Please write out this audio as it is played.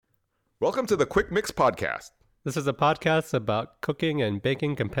Welcome to the Quick Mix Podcast. This is a podcast about cooking and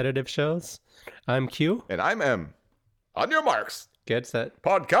baking competitive shows. I'm Q. And I'm M. On your marks. Get set.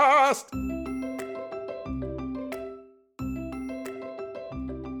 Podcast!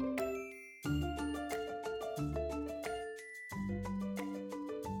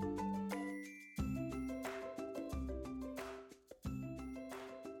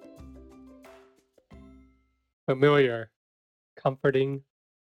 Familiar, comforting,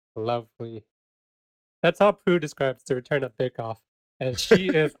 lovely. That's how Prue describes the return of Bake Off. And she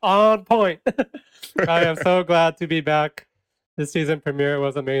is on point. I am so glad to be back. This season premiere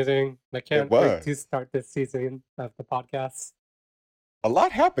was amazing. I can't wait to start this season of the podcast. A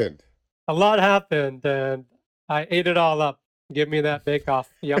lot happened. A lot happened, and I ate it all up. Give me that Bake Off.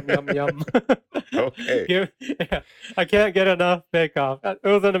 Yum, yum, yum. Okay. I can't get enough Bake Off. It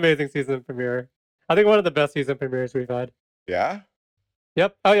was an amazing season premiere. I think one of the best season premieres we've had. Yeah?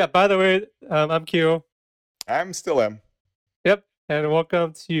 Yep. Oh, yeah. By the way, I'm Q. I'm still M. Yep. And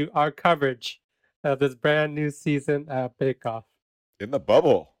welcome to our coverage of this brand new season of Bake Off. In the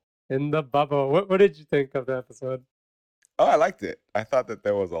bubble. In the bubble. What did you think of the episode? Oh, I liked it. I thought that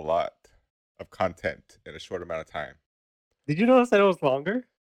there was a lot of content in a short amount of time. Did you notice that it was longer?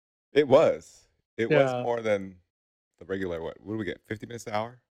 It was. It was more than the regular, what do we get, 50 minutes an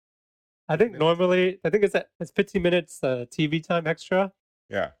hour? I think normally, it's 15 minutes TV time extra.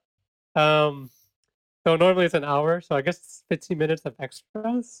 Yeah. So normally it's an hour, so I guess it's 15 minutes of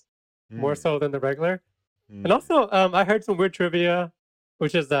extras, more so than the regular. And also, I heard some weird trivia,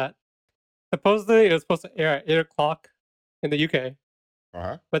 which is that supposedly it was supposed to air at 8 o'clock in the UK.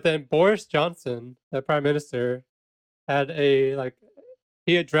 Uh-huh. But then Boris Johnson, the Prime Minister, had he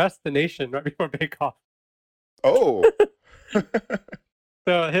addressed the nation right before Bake Off. Oh.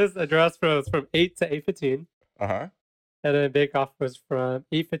 So his address was from 8 to 8:15. Uh-huh. And then Bake Off was from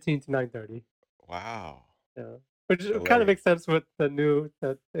 8:15 to 9:30. Wow. Yeah. Which kind of makes sense with the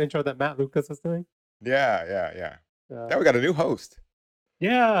intro that Matt Lucas was doing. Yeah. Now we got a new host.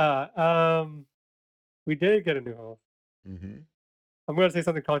 Yeah. We did get a new host. Mm-hmm. I'm going to say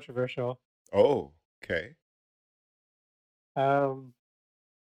something controversial. Oh, okay. I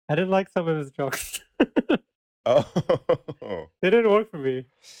didn't like some of his jokes. Oh. They didn't work for me.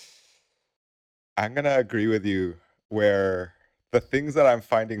 I'm going to agree with you where the things that I'm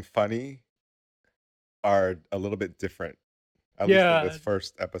finding funny are a little bit different. At least in this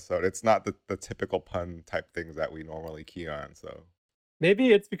first episode. It's not the typical pun type things that we normally key on, so.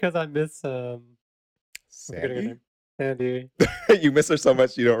 Maybe it's because I miss Sandy? Sandy. You miss her so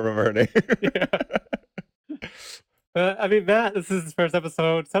much you don't remember her name. Yeah. I mean, Matt, this is his first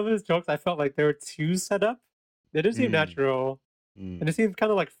episode. Some of his jokes I felt like they were too set up. They didn't seem natural. And it seemed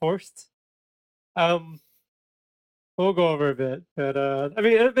kind of like forced. We'll go over a bit. But I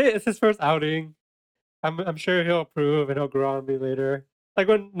mean, it's his first outing. I'm sure he'll improve and he'll grow on me later. Like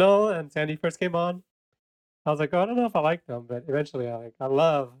when Noel and Sandy first came on, I was like, oh, I don't know if I like them, but eventually I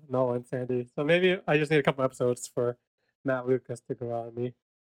love Noel and Sandy. So maybe I just need a couple episodes for Matt Lucas to grow on me.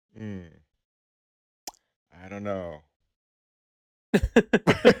 I don't know.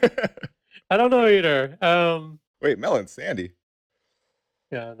 I don't know either. Wait, Mel and Sandy?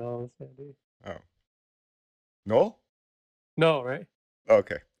 Yeah, Noel and Sandy. Oh. Noel? No, right?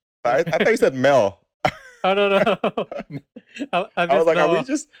 Okay. I thought you said Mel. Oh no! I was like,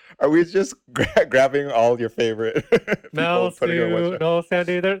 are we just grabbing all your favorite Mel, Sue, Noel,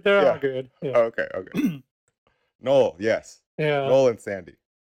 Sandy? They're all good. Yeah. Okay. Noel, yes. Yeah. Noel and Sandy.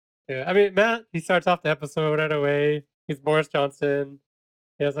 Yeah, I mean Matt. He starts off the episode right away. He's Boris Johnson.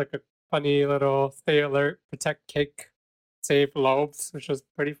 He has like a funny little "Stay alert, protect cake, save lobes," which was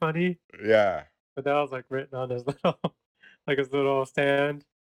pretty funny. Yeah. But that was like written on his little stand.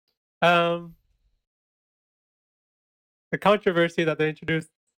 The controversy that they introduced,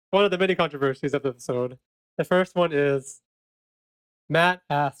 one of the many controversies of the episode. The first one is Matt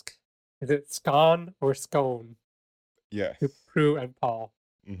asked, is it scone or scone? Yes. To Prue and Paul.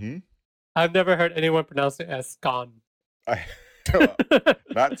 Mm-hmm. I've never heard anyone pronounce it as scone.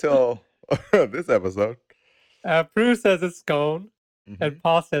 Not till this episode. Prue says it's scone, and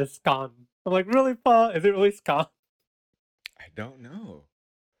Paul says scone. I'm like, really, Paul? Is it really scone? I don't know.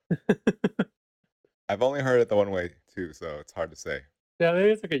 I've only heard it the one way too, so it's hard to say. Yeah,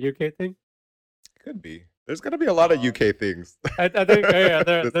 maybe it's like a UK thing. Could be. There's going to be a lot of UK things. I think,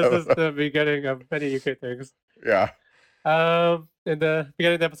 this is the beginning of many UK things. Yeah. In the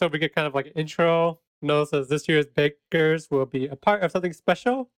beginning of the episode, we get kind of like an intro. Noel says this year's bakers will be a part of something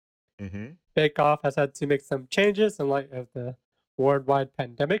special. Bake Off has had to make some changes in light of the worldwide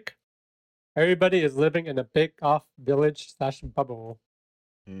pandemic. Everybody is living in a Bake Off village /bubble.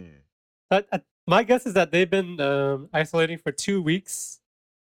 My guess is that they've been isolating for 2 weeks,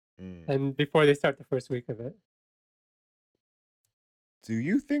 and before they start the first week of it. Do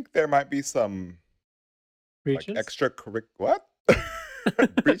you think there might be some breaches? Like extracurricular what?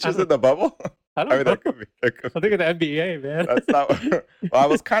 Breaches in the bubble? I don't know. That could be. I think of the NBA, man. That's not. Well, I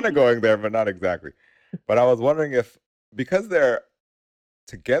was kind of going there, but not exactly. But I was wondering if because they're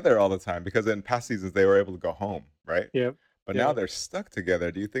together all the time, because in past seasons they were able to go home, right? Yep. But now they're stuck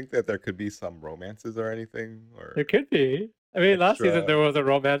together. Do you think that there could be some romances or anything? Or there could be. I mean, last season there was a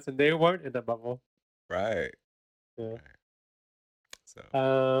romance, and they weren't in the bubble. Right. Yeah. Right.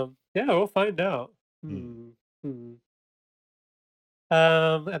 So. Yeah, we'll find out.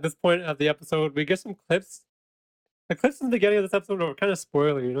 At this point of the episode, we get some clips. The clips in the beginning of this episode were kind of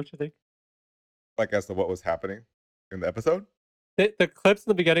spoilery, don't you think? Like as to what was happening in the episode? The clips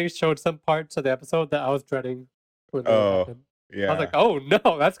in the beginning showed some parts of the episode that I was dreading when they happened. Yeah. I was like, oh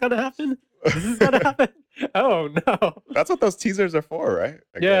no, that's gonna happen? This is gonna happen? Oh no. That's what those teasers are for, right?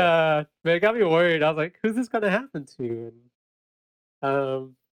 Yeah, but it got me worried. I was like, who's this gonna happen to?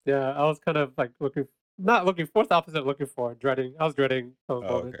 And yeah, I was kind of like not looking for the opposite, dreading. I was dreading those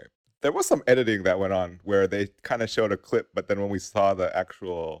moments. Okay. There was some editing that went on where they kind of showed a clip, but then when we saw the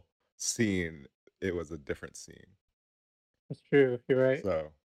actual scene, it was a different scene. That's true. You're right.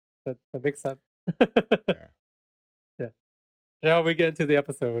 So that makes sense. Yeah. Shall we get into the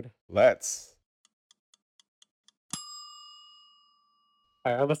episode? Let's.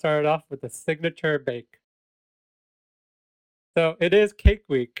 All right, I'm gonna start it off with the signature bake. So it is Cake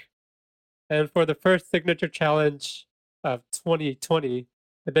Week, and for the first signature challenge of 2020,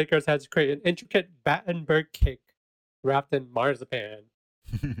 the bakers had to create an intricate Battenberg cake wrapped in marzipan.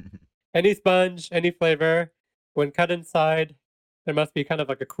 Any sponge, any flavor. When cut inside, there must be kind of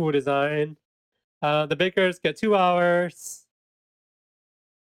like a cool design. The bakers get 2 hours.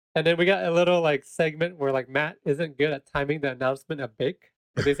 And then we got a little like segment where like Matt isn't good at timing the announcement of bake.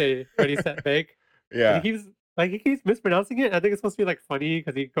 But they say ready, set, bake. Yeah. And he keeps mispronouncing it. I think it's supposed to be like funny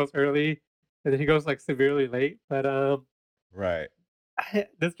because he goes early and then he goes like severely late. But right.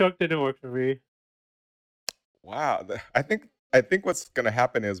 This joke didn't work for me. Wow. I think what's gonna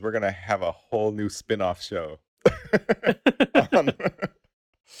happen is we're gonna have a whole new spin-off show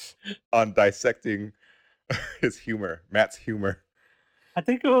on dissecting his humor, Matt's humor. I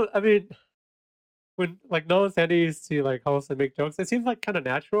think when like Noah and Sandy used to like host and make jokes, it seems like kind of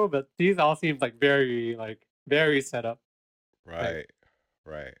natural, but these all seem like very set up. Right.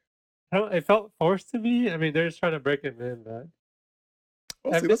 Right. It felt forced to me. I mean, they're just trying to break him in, but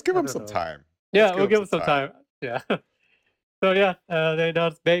let's give him some time. Yeah, we'll give him some time. Yeah. So yeah, they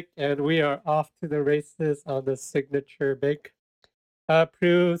announced bake, and we are off to the races on the signature bake.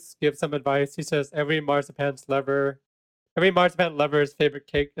 Prues gives some advice. He says every marzipan lover's favorite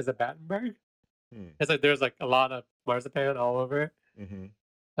cake is a Battenberg. It's like there's like a lot of marzipan all over it. Mm-hmm.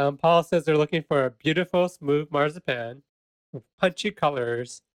 Paul says they're looking for a beautiful, smooth marzipan with punchy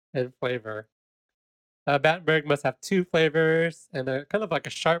colors and flavor. Battenberg must have 2 flavors and a kind of like a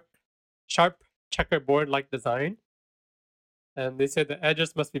sharp checkerboard-like design. And they said the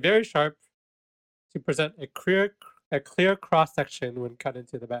edges must be very sharp to present a clear cross section when cut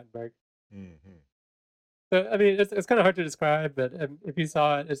into the Battenberg. Mm-hmm. So I mean, it's kind of hard to describe, but if you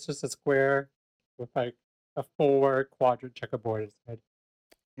saw it, it's just a square with like a 4-quadrant checkerboard inside.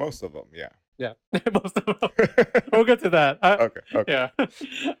 Most of them, yeah. Yeah, most of them. We'll get to that. Okay. Yeah.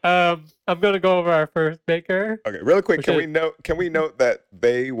 I'm gonna go over our first baker. Okay, really quick. Can we note that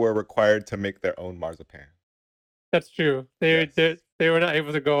they were required to make their own marzipan? That's true. They were not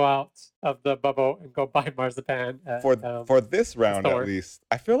able to go out of the bubble and go buy marzipan for this round at least.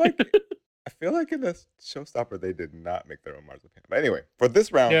 I feel like in the showstopper they did not make their own marzipan. But anyway, for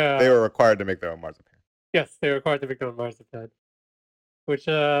this round, they were required to make their own marzipan. Yes, they were required to make their own marzipan. Which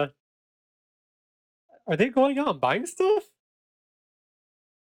are they going out and buying stuff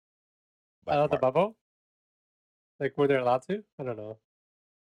out of the bubble? Like, were they allowed to? I don't know.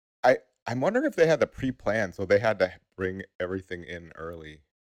 I'm wondering if they had the pre-plan, so they had to bring everything in early.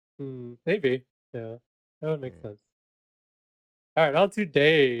 Maybe. Yeah, that would make sense. All right, on to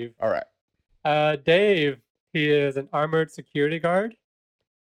Dave. All right. Dave, he is an armored security guard,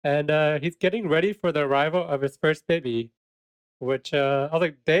 and he's getting ready for the arrival of his first baby. Which I was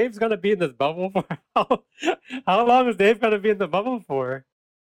like, Dave's gonna be in this bubble for how long is Dave gonna be in the bubble for?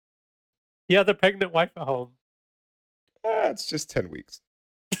 He has a pregnant wife at home. It's just 10 weeks.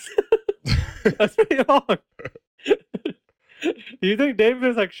 That's pretty long. Do you think Dave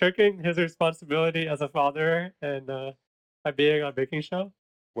is like shirking his responsibility as a father and by being on baking show?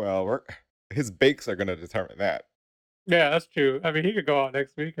 Well, his bakes are gonna determine that. Yeah, that's true. I mean, he could go out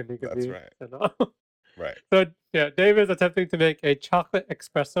next week and he could That's be right. sent off. Right. So yeah, Dave is attempting to make a chocolate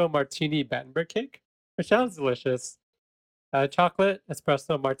espresso martini Battenberg cake, which sounds delicious. Chocolate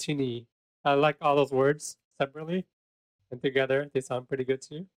espresso martini. I like all those words separately and together. They sound pretty good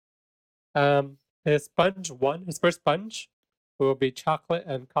too. His his first sponge will be chocolate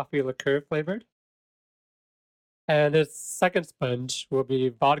and coffee liqueur flavored. And his second sponge will be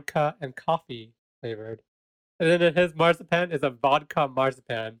vodka and coffee flavored. And then his marzipan is a vodka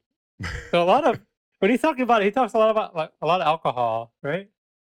marzipan. So a lot of when he's talking about it, he talks a lot about like a lot of alcohol, right?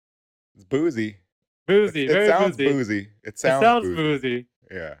 It's boozy. Boozy, It very sounds boozy. boozy. It It sounds sounds boozy. boozy.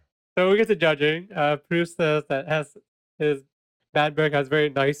 Yeah. So we get to judging. Bruce says that his Badberg has very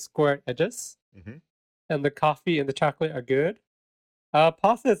nice square edges, and the coffee and the chocolate are good.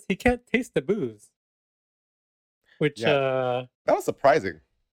 Paul says he can't taste the booze, which that was surprising.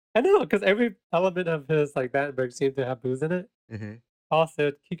 I know because every element of his like Battenberg seemed to have booze in it. Paul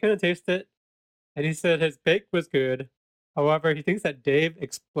said he couldn't taste it, and he said his bake was good. However, he thinks that Dave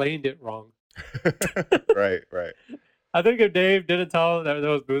explained it wrong. Right. I think if Dave didn't tell him that there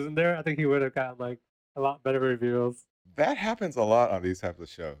was booze in there, I think he would have gotten like a lot better reviews. That happens a lot on these types of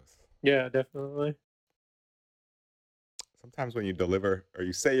shows. Yeah, definitely. Sometimes when you deliver or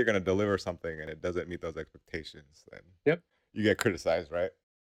you say you're going to deliver something and it doesn't meet those expectations, then you get criticized, right?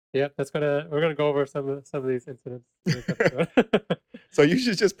 Yep, we're gonna go over some of these incidents. So you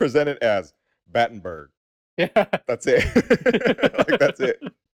should just present it as Battenberg. Yeah, that's it. Like that's it.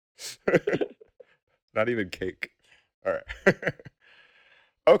 Not even cake. All right.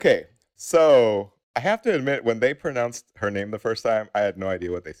 Okay, so I have to admit, when they pronounced her name the first time, I had no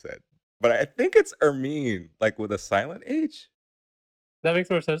idea what they said. But I think it's Hermine, like with a silent H. That makes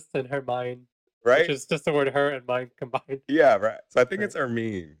more sense than her mind, right? Which is just the word her and mine combined. Yeah, right. So I think it's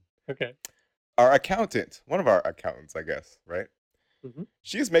Hermine. Okay. Our accountant, one of our accountants, I guess, right?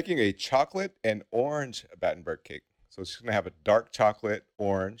 She's making a chocolate and orange Battenberg cake. So she's gonna have a dark chocolate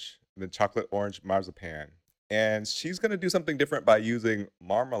orange, and then chocolate orange marzipan. And she's gonna do something different by using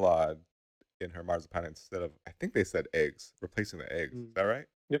marmalade in her marzipan instead of, I think they said eggs, replacing the eggs. Is that right?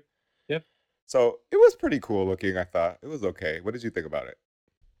 Yep. So it was pretty cool looking, I thought. It was okay. What did you think about it?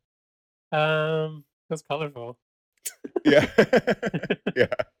 It was colorful. Yeah. Yeah.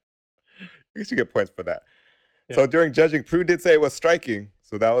 You should get points for that. Yeah. So during judging, Prue did say it was striking,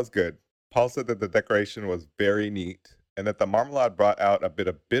 so that was good. Paul said that the decoration was very neat and that the marmalade brought out a bit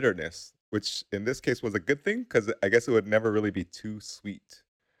of bitterness, which in this case was a good thing because I guess it would never really be too sweet.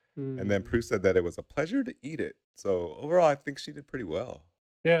 And then Prue said that it was a pleasure to eat it. So overall, I think she did pretty well.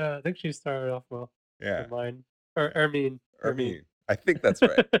 Yeah, I think she started off well. Yeah. Mine. Or Hermine. I think that's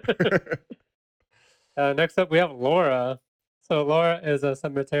right. Next up, we have Laura. So Laura is a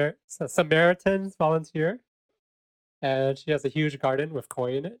Samaritan's volunteer. And she has a huge garden with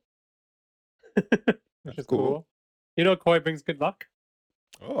koi in it. Which is cool. You know koi brings good luck?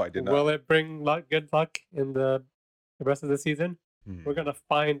 Oh, I did not. Will it bring good luck in the rest of the season? We're going to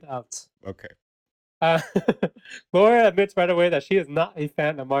find out. Okay. Laura admits right away that she is not a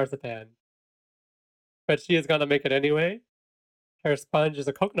fan of marzipan. But she is going to make it anyway. Her sponge is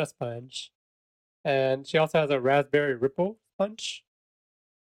a coconut sponge. And she also has a raspberry ripple sponge.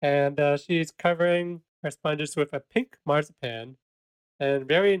 And she's covering her sponges with a pink marzipan and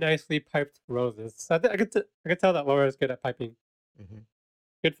very nicely piped roses. So I could tell that Laura is good at piping.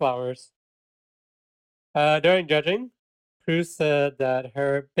 Good flowers. During judging, Prue said that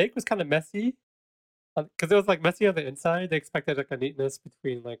her bake was kind of messy because it was like messy on the inside. They expected like a neatness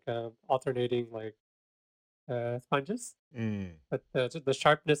between like alternating like sponges, but the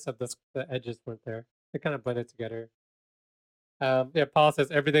sharpness of the edges weren't there. They kind of blended together. Yeah, Paul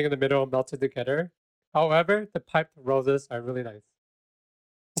says everything in the middle melted together. However, the piped roses are really nice.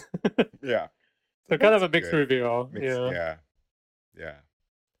 Yeah. So kind of a mixed review. Yeah.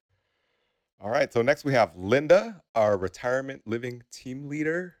 All right. So next we have Linda, our retirement living team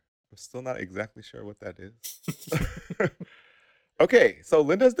leader. I'm still not exactly sure what that is. Okay. So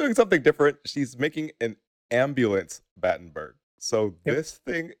Linda's doing something different. She's making an ambulance Battenberg. So this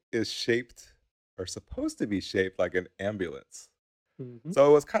thing is shaped or supposed to be shaped like an ambulance. So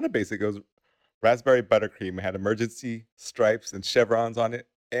it was kind of basic. It was raspberry buttercream. It had emergency stripes and chevrons on it.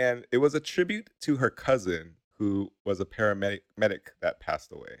 And it was a tribute to her cousin, who was a paramedic that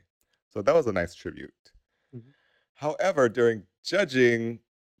passed away. So that was a nice tribute. However, during judging,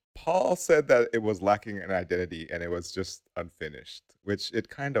 Paul said that it was lacking an identity and it was just unfinished, which it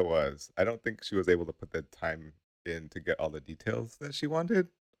kind of was. I don't think she was able to put the time in to get all the details that she wanted.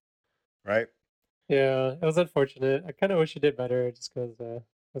 Right? Yeah, it was unfortunate. I kind of wish she did better just because it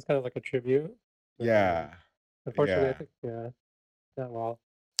was kind of like a tribute. Yeah. Unfortunately, I Yeah. think not well.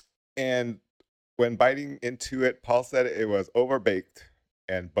 And when biting into it, Paul said it was overbaked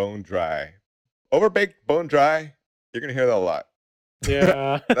and bone dry. Overbaked, bone dry. You're gonna hear that a lot.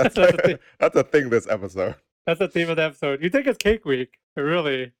 Yeah, that's that's a thing this episode. That's the theme of the episode. You think it's cake week, but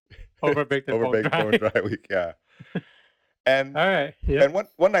really overbaked and Overbaked, bone dry week. Yeah. And all right, yeah. And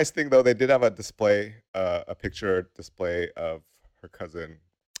one nice thing though, they did have a display, a picture display of her cousin,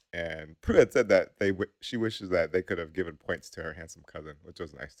 and Prue had said that she wishes that they could have given points to her handsome cousin, which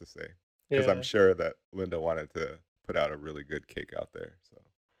was nice to say, because I'm sure that Linda wanted to put out a really good cake out there. So,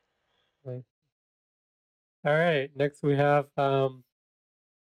 all right, next we have.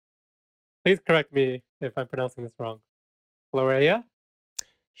 Please correct me if I'm pronouncing this wrong. Lorea?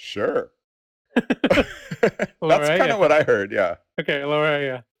 Sure. That's kind of what I heard, yeah. Okay,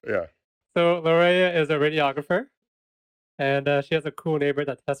 Lorea. Yeah. So Lorea is a radiographer, and she has a cool neighbor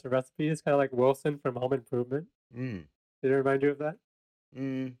that tests her recipes, kind of like Wilson from Home Improvement. Did it remind you of that?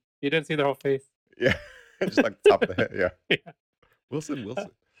 You didn't see the whole face. Yeah, just like top of the head, yeah. Wilson.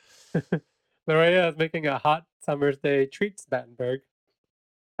 Lorea is making a hot summer's day treats Battenberg.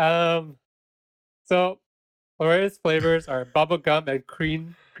 So Lorea's flavors are bubblegum and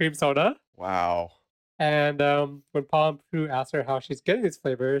cream soda. Wow. And when Paul and Prue ask her how she's getting these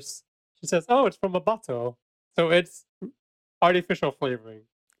flavors, she says, "Oh, it's from a bottle." So it's artificial flavoring,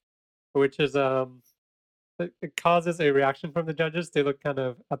 which is it causes a reaction from the judges. They look kind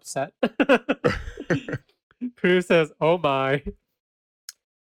of upset. Prue says, "Oh my,"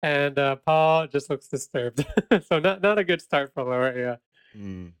 and Paul just looks disturbed. So not a good start for Lorea.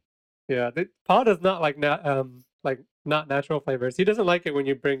 Yeah, Paul does not like not natural flavors. He doesn't like it when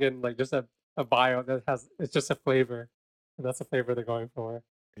you bring in like just a bio that it's just a flavor, and that's the flavor they're going for.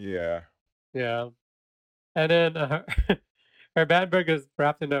 Yeah. Yeah. And then her Battenberg is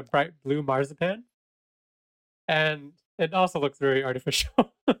wrapped in a bright blue marzipan, and it also looks very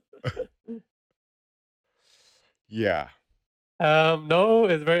artificial. Yeah. Noah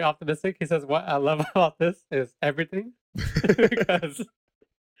is very optimistic. He says, "What I love about this is everything," because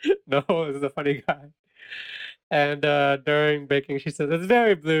Noah is a funny guy. And during baking, she says, "It's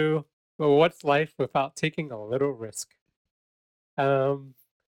very blue, but what's life without taking a little risk?"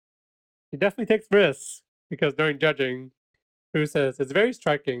 He definitely takes risks, because during judging, Prue says, "It's very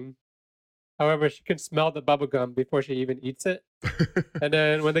striking. However, she can smell the bubblegum before she even eats it." And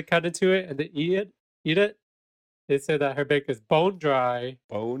then when they cut into it and they eat it, they say that her bake is bone dry.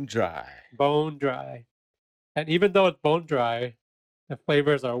 Bone dry. Bone dry. And even though it's bone dry, the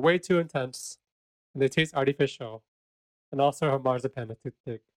flavors are way too intense and they taste artificial. And also her marzipan is too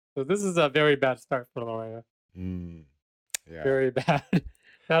thick. So this is a very bad start for Lorea. Yeah. Very bad.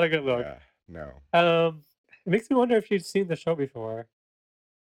 Not a good look. Yeah, no. It makes me wonder if she's seen the show before.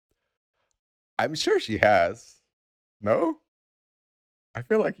 I'm sure she has. No? I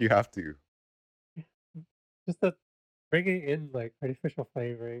feel like you have to. Just the bringing in like artificial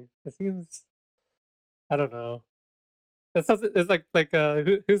flavoring. It seems, I don't know. It's like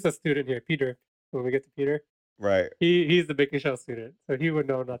who's the student here? Peter. When we get to Peter, right? He's the baking show student, so he would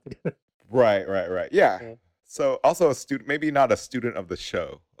know not to do it. Right. Yeah. So also a student, maybe not a student of the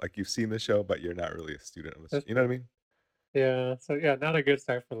show. Like you've seen the show, but you're not really a student of the show. You know what I mean? Yeah. So yeah, not a good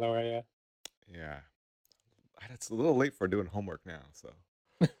start for Lorea. Yeah. It's a little late for doing homework now. So.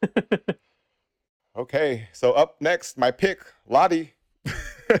 Okay. So up next, my pick, Lottie.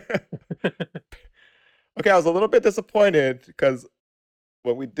 Okay, I was a little bit disappointed because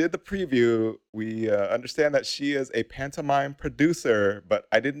when we did the preview, we understand that she is a pantomime producer, but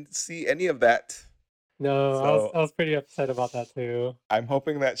I didn't see any of that. No, so, I was pretty upset about that too. I'm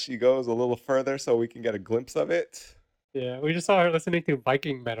hoping that she goes a little further so we can get a glimpse of it. Yeah, we just saw her listening to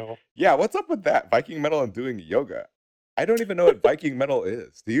Viking metal. Yeah, what's up with that? Viking metal and doing yoga. I don't even know what Viking metal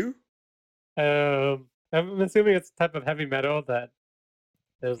is. Do you? I'm assuming it's a type of heavy metal that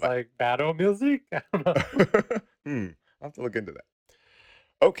there's like battle music. I don't know. I'll have to look into that.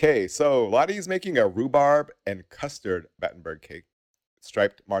 Okay, so Lottie's making a rhubarb and custard Battenberg cake,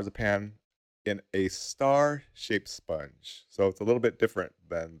 striped marzipan in a star-shaped sponge. So it's a little bit different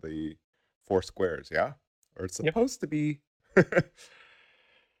than the 4 squares, yeah? Or it's supposed to be.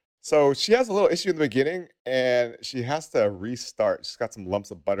 So she has a little issue in the beginning, and she has to restart. She's got some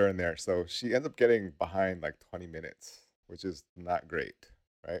lumps of butter in there, so she ends up getting behind like 20 minutes, which is not great,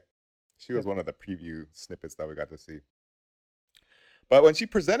 right? She was one of the preview snippets that we got to see. But when she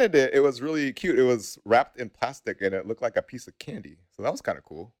presented it, it was really cute. It was wrapped in plastic, and it looked like a piece of candy. So that was kind of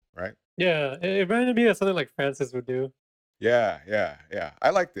cool, right? Yeah, it reminded me of something like Francis would do. Yeah. I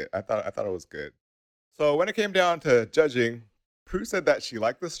liked it. I thought it was good. So when it came down to judging, Prue said that she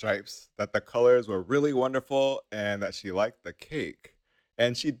liked the stripes, that the colors were really wonderful, and that she liked the cake.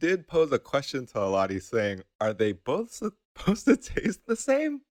 And she did pose a question to Lottie saying, are they both supposed to taste the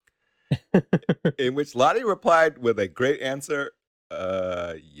same? In which Lottie replied with a great answer,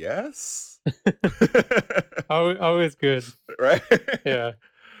 yes. Always good. Right? Yeah.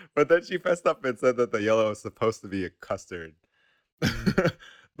 But then she fessed up and said that the yellow was supposed to be a custard.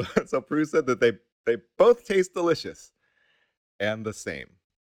 So Prue said that they both taste delicious and the same.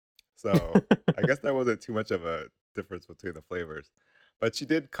 So I guess there wasn't too much of a difference between the flavors. But she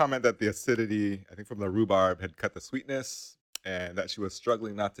did comment that the acidity, I think from the rhubarb, had cut the sweetness and that she was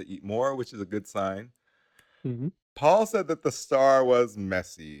struggling not to eat more, which is a good sign. Mm-hmm. Paul said that the star was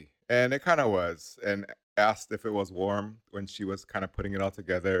messy, and it kind of was, and asked if it was warm when she was kind of putting it all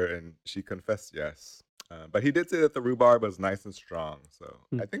together, and she confessed yes. But he did say that the rhubarb was nice and strong. So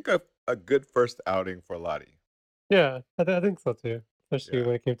I think a good first outing for Lottie. Yeah, I think so too, especially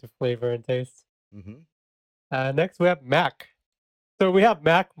when it came to flavor and taste. Mm-hmm. Next, we have Mac. So we have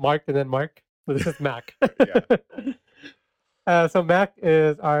Mac, Mark, and then Mark. So this is Mac. So Mac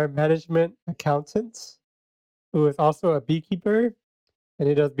is our management accountant, who is also a beekeeper, and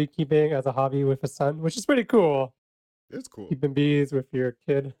he does beekeeping as a hobby with his son, which is pretty cool. It's cool. Keeping bees with your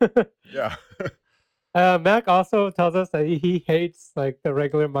kid. Yeah. Mac also tells us that he hates like the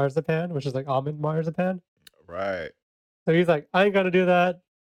regular marzipan, which is like almond marzipan. Right. So he's like, I ain't gonna do that.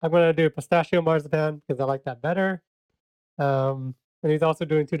 I'm gonna do pistachio marzipan because I like that better. And he's also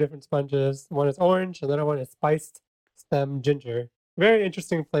doing 2 different sponges. One is orange, and the other one is spiced stem ginger. Very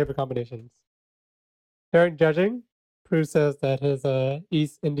interesting flavor combinations. During judging, Prue says that his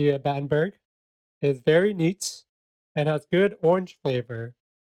East India Battenberg is very neat and has good orange flavor.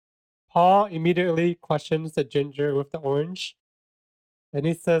 Paul immediately questions the ginger with the orange, and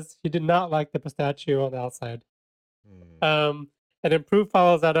he says he did not like the pistachio on the outside. And then Prue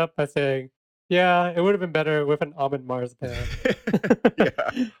follows that up by saying, yeah, it would have been better with an almond marzipan.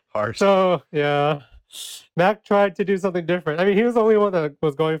 Yeah, harsh. So, yeah, Mac tried to do something different. I mean, he was the only one that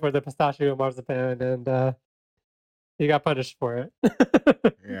was going for the pistachio marzipan, and he got punished for it.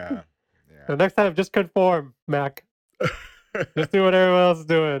 Yeah. So next time, just conform, Mac. Just do what everyone else is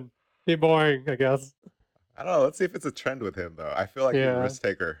doing. Be boring, I guess. I don't know. Let's see if it's a trend with him, though. I feel like he's a risk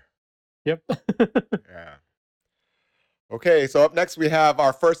taker. Yep. Yeah. Okay, so up next we have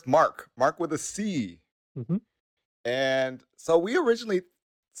our first Mark with a C. Mm-hmm. And so we originally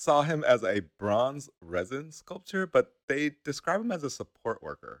saw him as a bronze resin sculpture, but they describe him as a support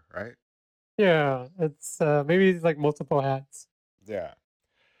worker, right? Yeah, it's maybe he's like multiple hats. Yeah.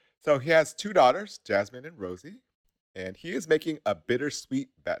 So he has 2 daughters, Jasmine and Rosie, and he is making a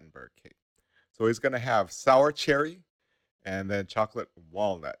bittersweet Battenberg cake. So he's going to have sour cherry and then chocolate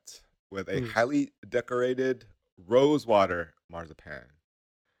walnut with a highly decorated rose water marzipan.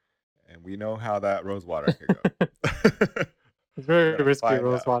 And we know how that rose water can go. It's very risky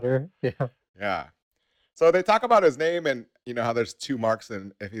rose water. Yeah. Yeah. So they talk about his name and you know how there's 2 marks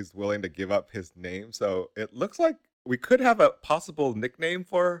and if he's willing to give up his name. So it looks like we could have a possible nickname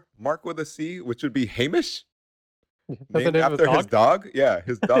for Mark with a C, which would be Hamish. Named after his dog? Yeah,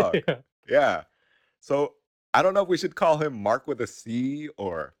 his dog. Yeah. So I don't know if we should call him Mark with a C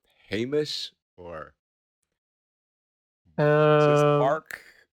or Hamish or just Mark.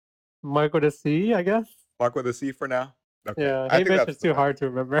 Mark with a C, I guess. Mark with a C for now. Okay. Yeah, Hamish is too hard to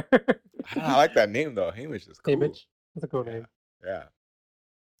remember. I like that name though. Hamish is cool. Hamish, that's a cool name. Yeah.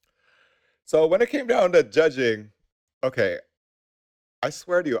 So when it came down to judging, okay, I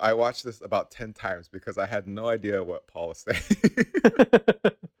swear to you, I watched this about 10 times because I had no idea what Paul was saying.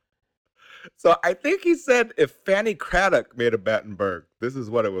 So I think he said if Fanny Craddock made a Battenberg, this is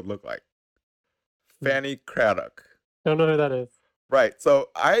what it would look like. Fanny Craddock. Don't know who that is. Right. So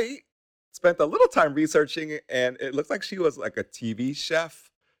I spent a little time researching and it looks like she was like a TV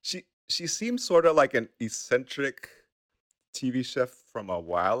chef. She seems sort of like an eccentric TV chef from a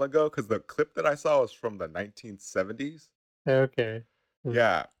while ago because the clip that I saw was from the 1970s. Okay.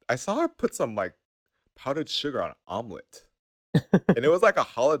 Yeah. I saw her put some like powdered sugar on an omelet. And it was like a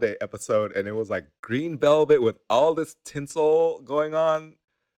holiday episode and it was like green velvet with all this tinsel going on.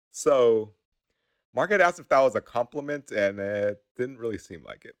 So Mark had asked if that was a compliment and it didn't really seem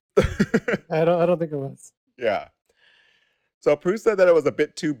like it. I don't think it was. Yeah. So Prue said that it was a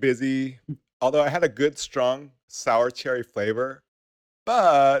bit too busy, although it had a good strong sour cherry flavor,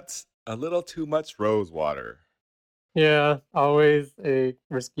 but a little too much rose water. Yeah, always a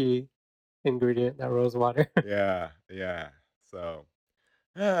risky ingredient, that rose water. Yeah. So,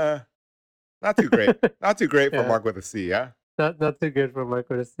 not too great. Not too great for Mark with a C, yeah? Not too good for Mark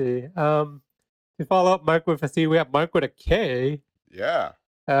with a C. To to follow up Mark with a C, we have Mark with a K. Yeah.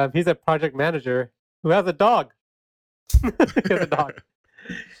 He's a project manager who has a dog. He has a dog.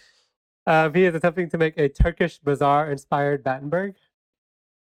 He is attempting to make a Turkish bazaar-inspired Battenberg.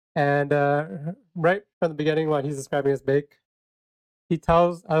 And right from the beginning, while he's describing his bake, he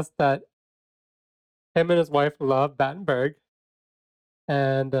tells us that him and his wife love Battenberg.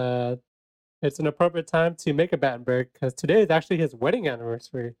 And it's an appropriate time to make a Battenberg because today is actually his wedding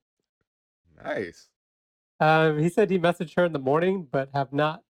anniversary. Nice. He said he messaged her in the morning, but have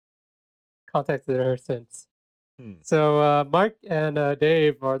not contacted her since. So Mark and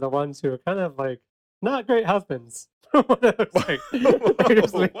Dave are the ones who are kind of like not great husbands. Whoa.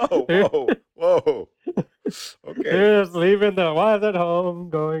 Okay. They're just leaving the wives at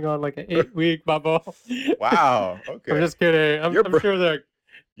home, going on like an 8-week bubble. Wow. Okay. I'm just kidding. I'm sure they're.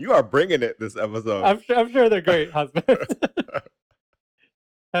 You are bringing it this episode. I'm sure they're great husbands.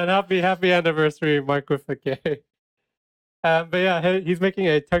 And happy anniversary, Mark with a K. But yeah, he's making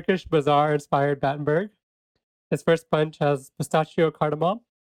a Turkish bazaar-inspired Battenberg. His first sponge has pistachio cardamom,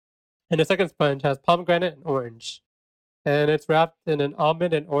 and the second sponge has pomegranate and orange. And it's wrapped in an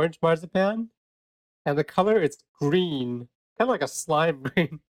almond and orange marzipan, and the color is green, kind of like a slime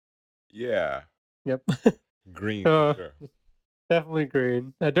green. Yeah. Yep. Green, sure. Definitely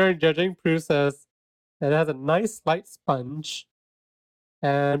green. During judging, Prue says that it has a nice light sponge.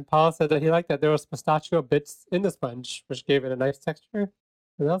 And Paul said that he liked that there was pistachio bits in the sponge, which gave it a nice texture.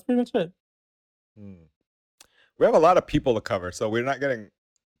 And that's pretty much it. We have a lot of people to cover, so we're not getting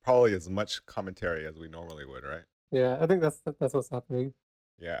probably as much commentary as we normally would, right? Yeah, I think that's what's happening.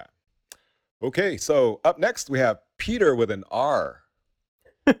 Yeah. Okay, so up next we have Peter with an R.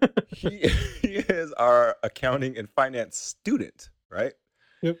 he is our accounting and finance student, right?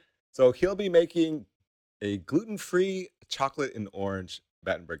 Yep. So he'll be making a gluten-free chocolate and orange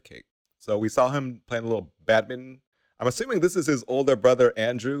Battenberg cake. So we saw him playing a little badminton. I'm assuming this is his older brother,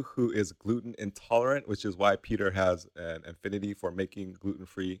 Andrew, who is gluten intolerant, which is why Peter has an affinity for making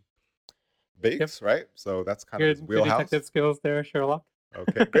gluten-free bakes, right? So that's kind of his wheelhouse. Good detective skills there, Sherlock.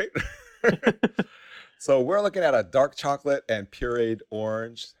 Okay, great. So we're looking at a dark chocolate and pureed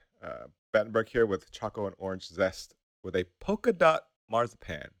orange Battenberg here with choco and orange zest with a polka dot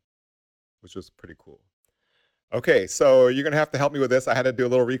marzipan, which was pretty cool. Okay, so you're going to have to help me with this. I had to do a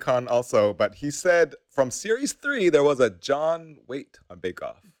little recon also, but he said from Series 3, there was a John Waite on Bake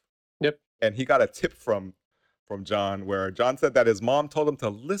Off. Yep. And he got a tip from John where John said that his mom told him to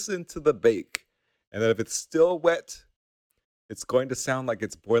listen to the bake and that if it's still wet, it's going to sound like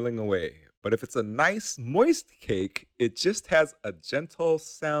it's boiling away. But if it's a nice, moist cake, it just has a gentle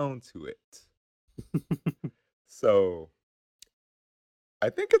sound to it. So I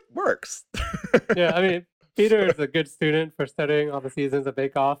think it works. Yeah, I mean, Peter is a good student for studying all the seasons of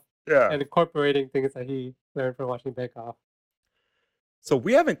Bake Off and incorporating things that he learned from watching Bake Off. So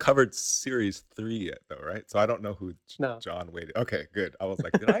we haven't covered Series 3 yet, though, right? So I don't know who John Waite. Okay, good. I was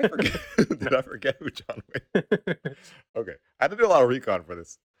like, did I forget? Did I forget who John Waite? Okay, I had to do a lot of recon for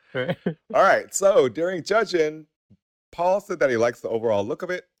this. Right. All right. So during judging, Paul said that he likes the overall look of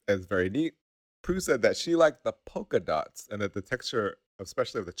it. It's very neat. Prue said that she liked the polka dots and that the texture,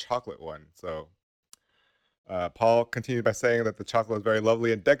 especially of the chocolate one. So Paul continued by saying that the chocolate was very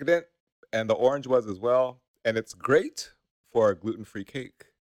lovely and decadent, and the orange was as well. And it's great for a gluten-free cake.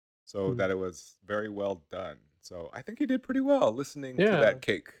 So that it was very well done. So I think he did pretty well listening to that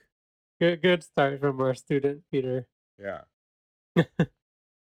cake. Good start from our student, Peter. Yeah.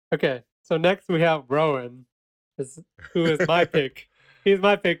 Okay, so next we have Rowan, who is my pick. He's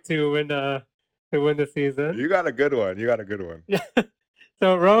my pick to win the season. You got a good one. Yeah.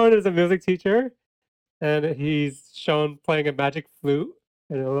 So Rowan is a music teacher, and he's shown playing a magic flute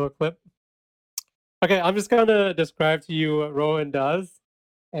in a little clip. Okay, I'm just gonna describe to you what Rowan does,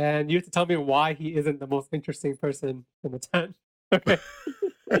 and you have to tell me why he isn't the most interesting person in the tent. Okay.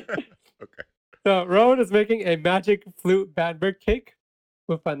 Okay. So Rowan is making a magic flute Battenberg cake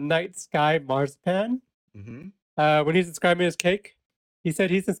with a night sky marzipan. When he's describing his cake, he said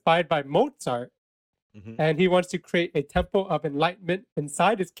he's inspired by Mozart, and he wants to create a temple of enlightenment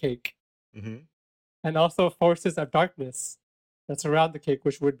inside his cake, and also forces of darkness that surround the cake,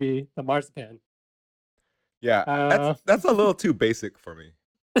 which would be the marzipan. Yeah, that's a little too basic for me.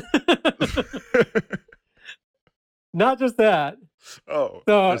 Not just that. Oh,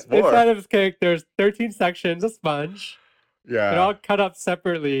 so inside of his cake, there's 13 sections of sponge. Yeah, they're all cut up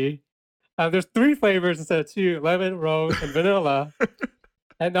separately. There's 3 flavors instead of 2: lemon, rose, and vanilla.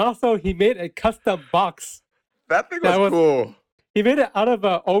 And also, he made a custom box. That thing was cool. He made it out of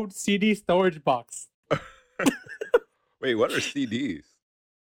an old CD storage box. Wait, what are CDs?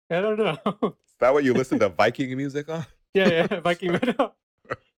 I don't know. that what you listen to Viking music on? Yeah, Viking metal.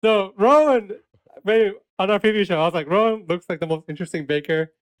 So Rowan, maybe on our previous show, I was like, Rowan looks like the most interesting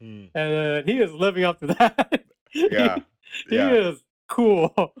baker, and he is living up to that. Yeah, he is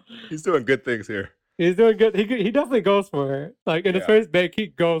cool. He's doing good things here. He's doing good. He definitely goes for it. Like in his first bake, he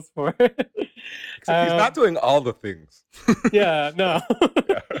goes for it. Except he's not doing all the things. Yeah, no.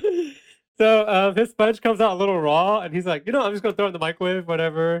 So his sponge comes out a little raw, and he's like, I'm just gonna throw it in the microwave,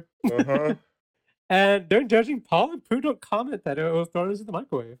 whatever. And during judging, Paul and Prue don't comment that it was thrown into the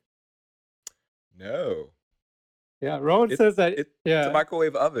microwave. No. Yeah, Rowan says that it's a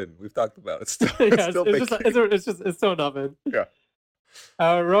microwave oven. We've talked about it. It's still, it's still an oven. Yeah.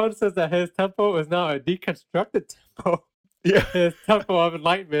 Rowan says that his tempo is now a deconstructed tempo. Yeah. His tempo of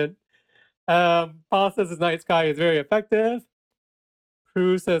enlightenment. Paul says his night sky is very effective.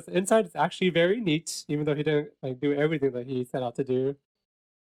 Prue says inside is actually very neat, even though he didn't do everything that he set out to do.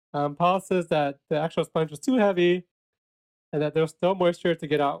 Paul says that the actual sponge was too heavy and that there was still moisture to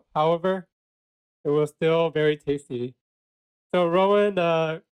get out. However, it was still very tasty. So Rowan,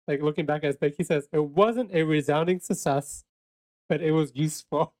 looking back at his bake, he says it wasn't a resounding success, but it was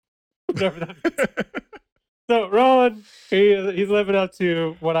useful. Whatever that is. So Rowan, he's living up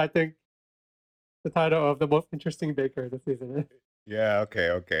to what I think the title of the most interesting baker this season is. Yeah,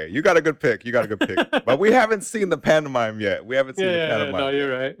 okay. You got a good pick. But we haven't seen the pantomime yet. We haven't seen the pantomime. No,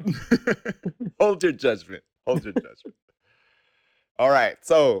 you're right. Hold your judgment. All right.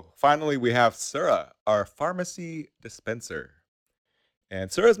 So finally, we have Sura, our pharmacy dispenser.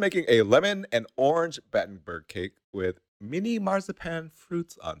 And Sura's making a lemon and orange Battenberg cake with mini marzipan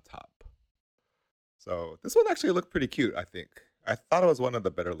fruits on top. So this one actually looked pretty cute, I think. I thought it was one of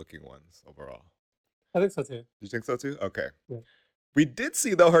the better looking ones overall. I think so too. You think so too? Okay. Yeah. We did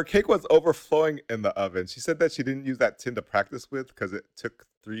see, though, her cake was overflowing in the oven. She said that she didn't use that tin to practice with because it took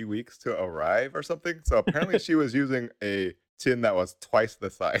 3 weeks to arrive or something. So apparently she was using a tin that was twice the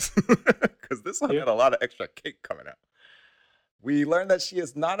size because this one had a lot of extra cake coming out. We learned that she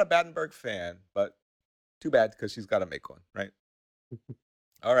is not a Battenberg fan, but too bad because she's got to make one, right?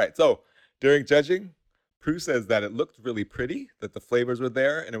 All right. So during judging, Prue says that it looked really pretty, that the flavors were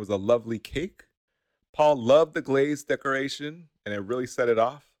there, and it was a lovely cake. Paul loved the glazed decoration, and it really set it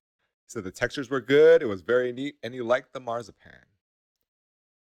off. He said the textures were good, it was very neat, and he liked the marzipan.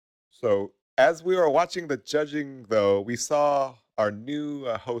 So as we were watching the judging, though, we saw our new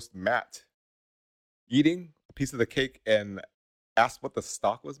host, Matt, eating a piece of the cake and asked what the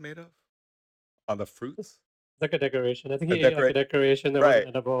stalk was made of on the fruits. It's like a decoration. I think he ate like a decoration that wasn't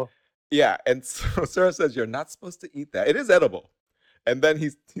edible. Yeah, and so Sura says, you're not supposed to eat that. It is edible. And then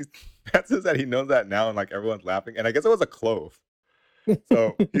Matt says that he knows that now, and everyone's laughing. And I guess it was a clove.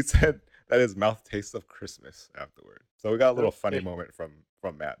 So he said that his mouth tastes of Christmas afterward. So we got a little funny moment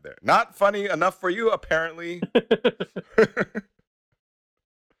from Matt there. Not funny enough for you, apparently.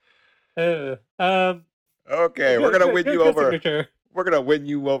 Okay, we're gonna win you over. We're gonna win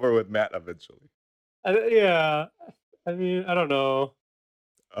you over with Matt eventually. Yeah, I mean, I don't know.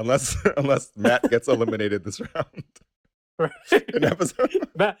 Unless Matt gets eliminated this round. An episode.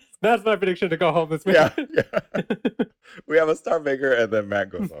 That's my prediction to go home this week. Yeah. We have a star maker and then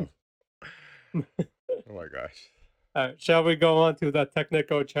Matt goes off. Oh my gosh. All right, shall we go on to the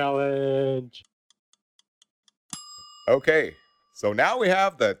technical challenge? Okay, so now we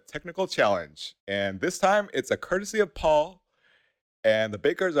have the technical challenge, and this time it's a courtesy of Paul, and the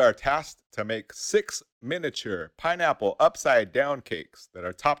bakers are tasked to make 6 miniature pineapple upside down cakes that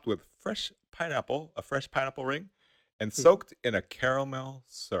are topped with a fresh pineapple ring, and soaked in a caramel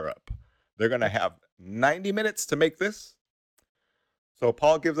syrup. They're going to have 90 minutes to make this. So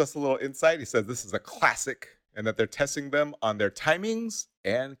Paul gives us a little insight. He says this is a classic and that they're testing them on their timings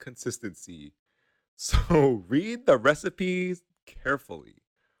and consistency. So read the recipes carefully,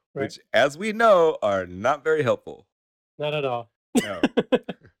 which, as we know, are not very helpful. Not at all. No.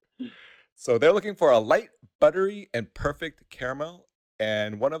 So they're looking for a light, buttery, and perfect caramel.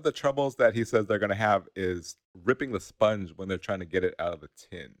 And one of the troubles that he says they're going to have is ripping the sponge when they're trying to get it out of the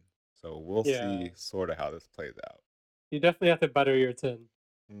tin. So we'll see sort of how this plays out. You definitely have to butter your tin.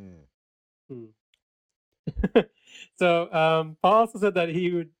 So Paul also said that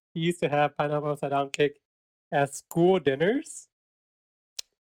he used to have pineapple upside down cake at school dinners.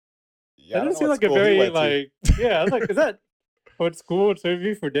 Yeah, that doesn't seem like a very I was like, is that what school would serve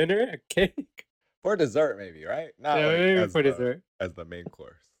you for dinner? A cake? For dessert, maybe, right? Not maybe for dessert. As the main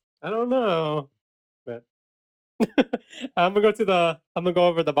course. I don't know. But I'm gonna go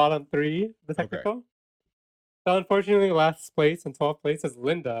over the bottom 3, the technical. Okay. So unfortunately, last place and 12th place is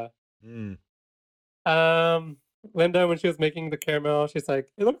Linda. Linda, when she was making the caramel, she's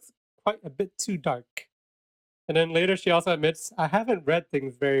like, it looks quite a bit too dark. And then later she also admits, I haven't read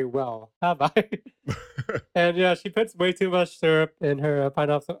things very well, have I? And yeah, she puts way too much syrup in her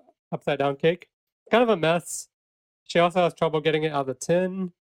pineapple upside down cake. Kind of a mess. She also has trouble getting it out of the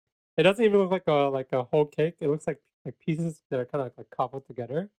tin. It doesn't even look like a whole cake. It looks like pieces that are kind of like cobbled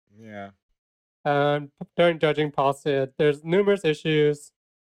together. Yeah. During judging, Paul said there's numerous issues.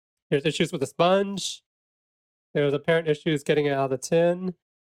 There's issues with the sponge. There was apparent issues getting it out of the tin,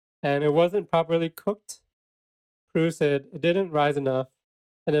 and it wasn't properly cooked. Prue said it didn't rise enough,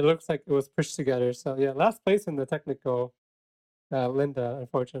 and it looks like it was pushed together. So yeah, last place in the technical, Linda,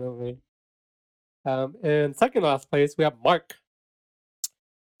 unfortunately. In second last place, we have Mark.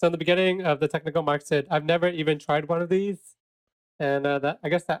 So in the beginning of the technical, Mark said, I've never even tried one of these. And that I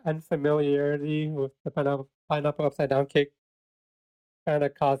guess that unfamiliarity with the pineapple upside down cake kind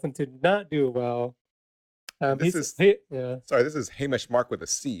of caused him to not do well. This is Hamish Mark with a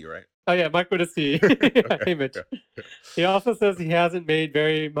C, right? Oh yeah, Mark with a C. Hamish. Yeah. He also says he hasn't made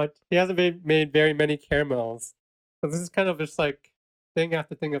very many caramels. So this is kind of just like thing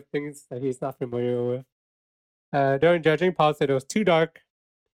after thing of things that he's not familiar with. During judging, Paul said it was too dark,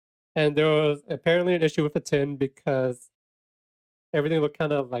 and there was apparently an issue with the tin because everything looked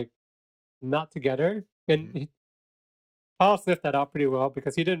kind of like not together. And Paul sniffed that out pretty well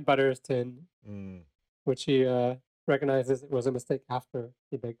because he didn't butter his tin, which he recognizes it was a mistake after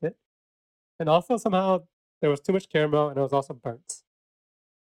he baked it. And also somehow there was too much caramel and it was also burnt.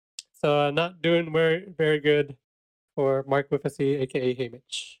 So not doing very, very good for Mark with a C, aka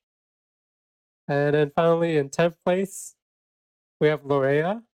Hamish. And then finally in 10th place, we have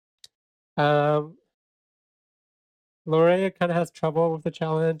Lorea. Lorea kind of has trouble with the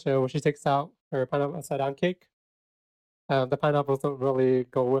challenge when she takes out her pineapple upside down cake. The pineapples don't really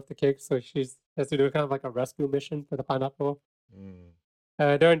go with the cake, so she has to do kind of like a rescue mission for the pineapple.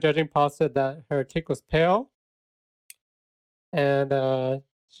 During judging, Paul said that her cake was pale, and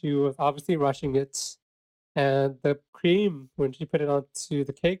she was obviously rushing it. And the cream, when she put it onto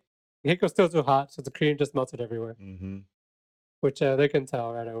the cake was still too hot, so the cream just melted everywhere, which they can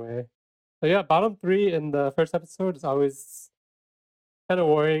tell right away. So yeah, bottom 3 in the first episode is always kind of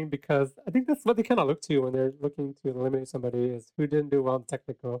worrying because I think that's what they kind of look to when they're looking to eliminate somebody is who didn't do well in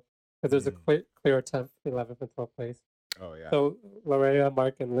technical. Because there's a clear 10th, 11th, and 12th place. Oh, yeah. So Lorea,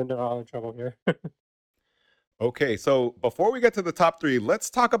 Mark, and Linda are all in trouble here. Okay, so before we get to the top 3, let's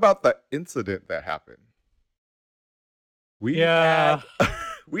talk about the incident that happened. We had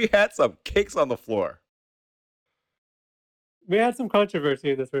some cakes on the floor. We had some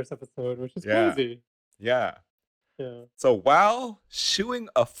controversy in this first episode, which is crazy. Yeah. So while shooing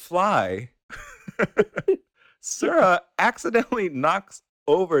a fly, Sarah accidentally knocks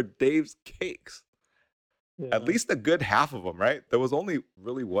over Dave's cakes. At least a good half of them, right? There was only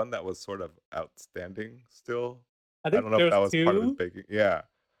really one that was sort of outstanding still. I don't know if that was part of his baking. Yeah.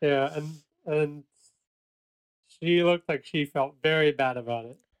 Yeah, and she looked like she felt very bad about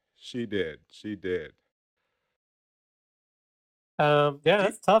it. She did. Yeah,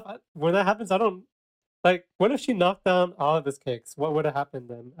 that's tough. When that happens, I don't like. What if she knocked down all of his cakes? What would have happened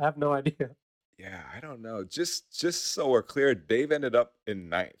then? I have no idea. Yeah, I don't know. Just so we're clear, Dave ended up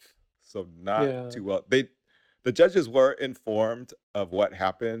in 9th, so not too well. The judges were informed of what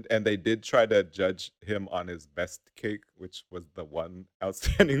happened, and they did try to judge him on his best cake, which was the one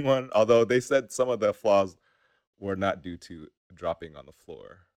outstanding one. Although they said some of the flaws were not due to dropping on the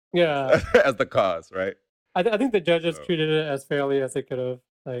floor. Yeah, as the cause, right? I think the judges treated it as fairly as they could have.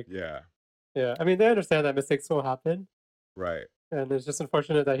 Yeah. I mean, they understand that mistakes will happen, right? And it's just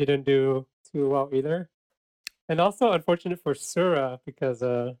unfortunate that he didn't do too well either, and also unfortunate for Sura because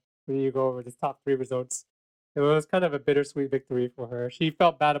when you go over these top 3 results, it was kind of a bittersweet victory for her. She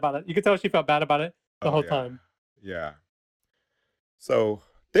felt bad about it. You could tell she felt bad about it the whole time. Yeah. So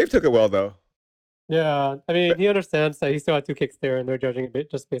Dave took it well, though. Yeah, I mean, he understands that he still had 2 kicks there, and they're judging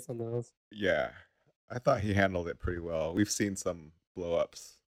it just based on those. Yeah, I thought he handled it pretty well. We've seen some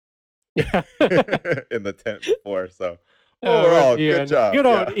blow-ups. Yeah. In the tent before, so overall, good job. Good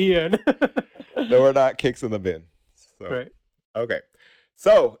old Ian. There were not kicks in the bin. So. Right. Okay.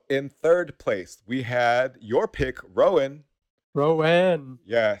 So in 3rd place, we had your pick, Rowan.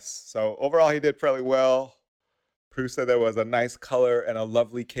 Yes. So overall, he did fairly well. Prue said there was a nice color and a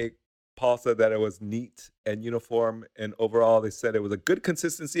lovely cake. Paul said that it was neat and uniform. And overall, they said it was a good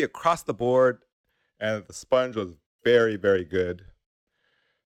consistency across the board. And the sponge was very, very good.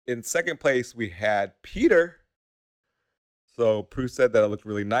 In 2nd place, we had Peter. So Prue said that it looked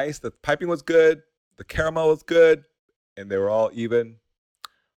really nice. The piping was good. The caramel was good. And they were all even.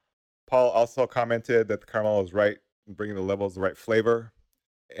 Paul also commented that the caramel was right, bringing the levels the right flavor.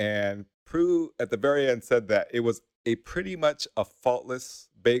 And Prue at the very end said that it was pretty much a faultless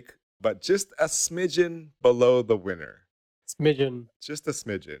bake, but just a smidgen below the winner. Smidgen. Just a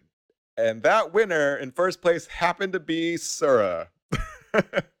smidgen. And that winner in first place happened to be Sura.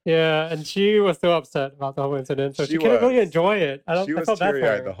 Yeah, and she was so upset about the whole incident, so she couldn't really enjoy it. She was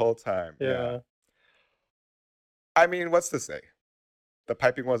teary-eyed the whole time. Yeah. I mean, what's to say? The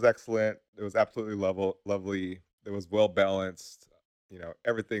piping was excellent. It was absolutely lovely. It was well balanced. You know,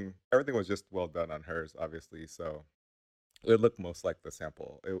 everything was just well done on hers, obviously. So it looked most like the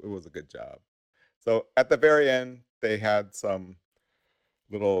sample. It was a good job. So at the very end, they had some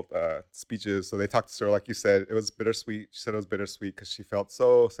little speeches. So they talked to Sura, like you said. It was bittersweet. She said it was bittersweet because she felt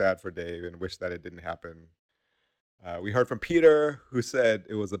so sad for Dave and wished that it didn't happen. We heard from Peter, who said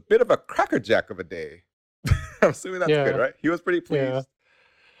it was a bit of a crackerjack of a day. I'm assuming that's good, right? He was pretty pleased. Yeah.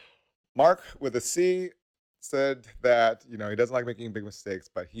 Mark, with a C, said that, you know, he doesn't like making big mistakes,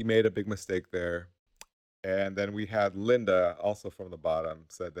 but he made a big mistake there. And then we had Linda, also from the bottom,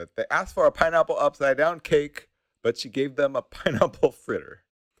 said that they asked for a pineapple upside down cake, but she gave them a pineapple fritter.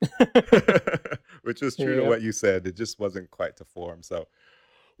 Which was true to what you said. It just wasn't quite to form. So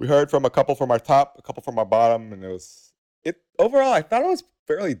we heard from a couple from our top, a couple from our bottom, and overall, I thought it was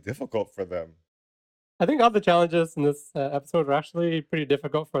fairly difficult for them. I think all the challenges in this episode were actually pretty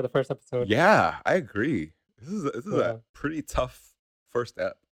difficult for the first episode. Yeah, I agree. This is a pretty tough first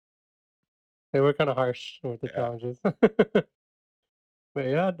ep. They were kind of harsh with the challenges. But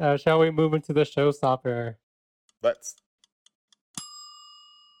yeah, shall we move into the showstopper? Let's.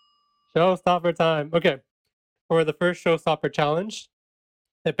 Showstopper time. Okay. For the first showstopper challenge,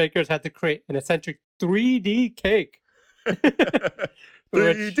 the bakers had to create an eccentric 3D cake.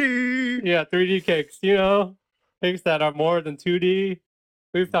 3D. Yeah, 3D cakes. You know, cakes that are more than 2D.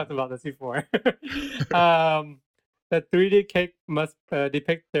 We've talked about this before. The 3D cake must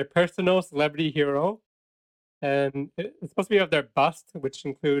depict their personal celebrity hero. And it's supposed to be of their bust, which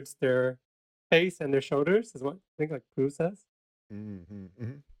includes their face and their shoulders, is what I think like Prue says. Mm-hmm,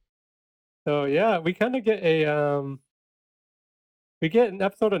 mm-hmm. So yeah, we kind of get an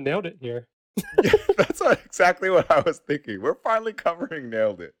episode of Nailed It here. Yeah, that's exactly what I was thinking. We're finally covering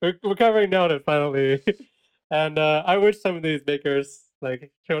Nailed It. We're covering Nailed It finally. And I wish some of these bakers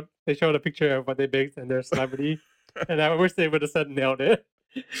showed a picture of what they baked and their celebrity. And I wish they would have said Nailed It,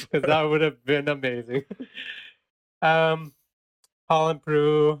 because that would have been amazing. Paul and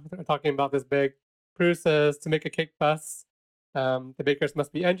Prue are talking about this bake. Prue says to make a cake bus, the bakers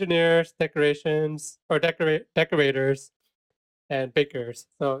must be engineers, decorators, and bakers.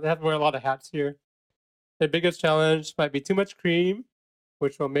 So they have to wear a lot of hats here. The biggest challenge might be too much cream,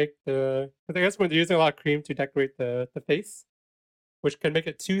 which will make because I guess when they're using a lot of cream to decorate the face, which can make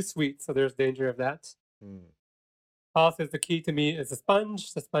it too sweet. So there's danger of that. Paul says the key to me is the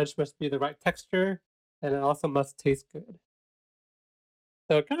sponge. The sponge must be the right texture, and it also must taste good.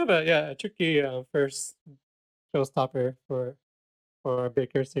 So kind of a tricky first showstopper for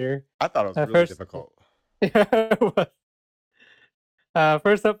bakers here. I thought it was really difficult. Yeah, it was.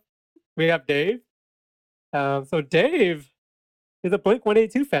 First up, we have Dave. So Dave is a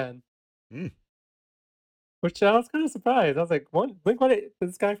Blink-182 fan. Which I was kind of surprised. I was like,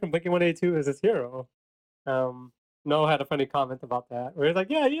 this guy from Blink-182 is his hero. Noah had a funny comment about that, where he's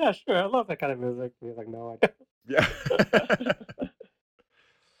like, yeah, sure, I love that kind of music. And he's like, no, I don't. Yeah.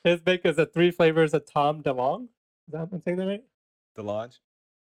 His bake is 3 flavors of Tom DeLonge. Is that I'm saying that right? DeLonge.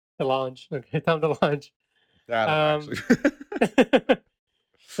 Okay, Tom DeLonge. Actually.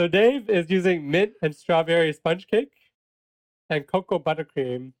 So Dave is using mint and strawberry sponge cake and cocoa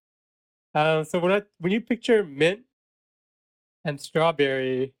buttercream. So when you picture mint and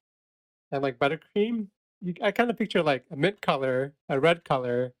strawberry and like buttercream, I kind of picture like a mint color, a red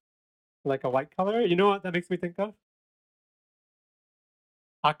color, like a white color. You know what that makes me think of?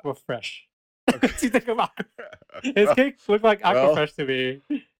 Aquafresh. Okay. You think of Aquafresh? His cake looked like Aquafresh to me.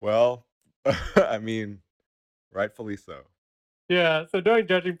 Well, I mean, rightfully so. Yeah, so during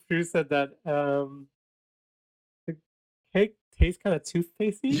judging, Prue said that the cake tastes kind of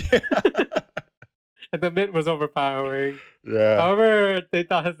toothpastey. Yeah. And the mint was overpowering. Yeah. However, they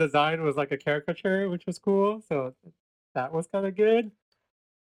thought his design was like a caricature, which was cool. So that was kind of good.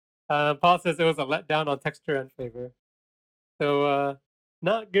 Paul says it was a letdown on texture and flavor. So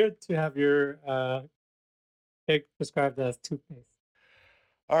not good to have your cake described as toothpaste.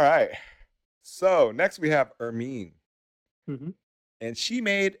 All right. So next we have Ermine. Mm-hmm. And she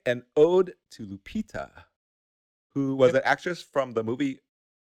made an ode to Lupita, who was an actress from the movie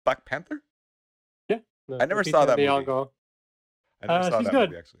Black Panther. Yeah. I never saw that movie. I never saw that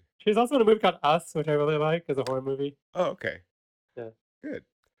movie, actually. She's also in a movie called Us, which I really like, as a horror movie. Oh, okay. Yeah. Good.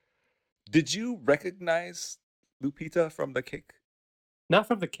 Did you recognize Lupita from the cake? Not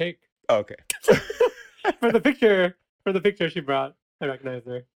from the cake. Oh, okay. For the picture she brought, I recognize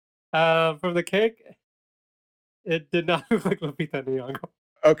her. From the cake, it did not look like Lupita Nyong'o.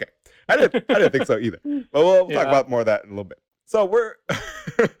 Okay, I didn't think so either. But we'll talk about more of that in a little bit. So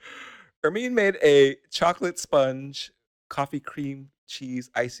Hermine made a chocolate sponge coffee cream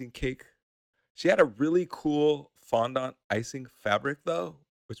cheese icing cake. She had a really cool fondant icing fabric though,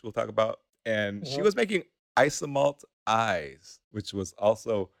 which we'll talk about. And she was making isomalt eyes, which was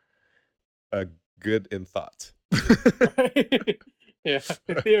also a good in thought. Yeah,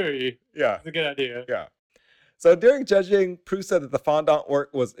 in theory. Yeah. It's a good idea. Yeah. So during judging, Prue said that the fondant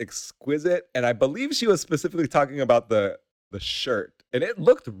work was exquisite. And I believe she was specifically talking about the shirt. And it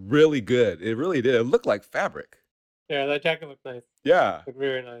looked really good. It really did. It looked like fabric. Yeah, that jacket looked nice. Yeah. It looked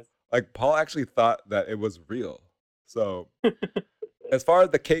very nice. Like Paul actually thought that it was real. So as far as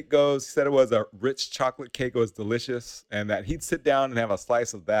the cake goes, he said it was a rich chocolate cake. It was delicious. And that he'd sit down and have a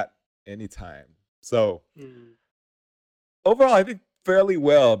slice of that anytime. So overall, I think fairly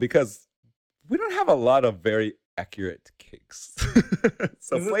well because we don't have a lot of very accurate cakes.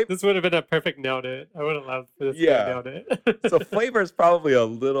 So this would have been a perfect nailed it. I would have loved for this to nailed it. So flavor is probably a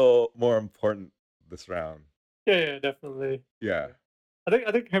little more important this round. Yeah, definitely. Yeah.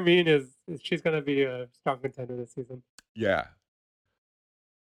 I think Hermine she's gonna be a strong contender this season. Yeah.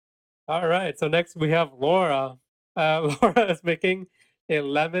 All right. So next we have Laura. Laura is making a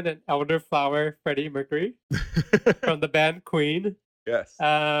lemon and elderflower Freddie Mercury from the band Queen. Yes.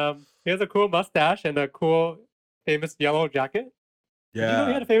 He has a cool mustache and a cool famous yellow jacket. Yeah. Did you know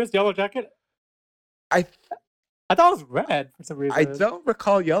he had a famous yellow jacket? I thought it was red for some reason. I don't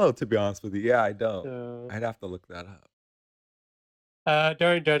recall yellow, to be honest with you. Yeah, I don't. I'd have to look that up.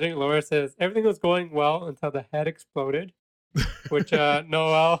 During judging, Laura says everything was going well until the head exploded. Which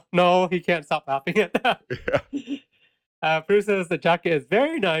no, he can't stop laughing at that. Yeah. Prue says the jacket is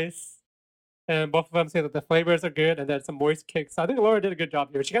very nice. And both of them say that the flavors are good and that some moist cakes. So I think Laura did a good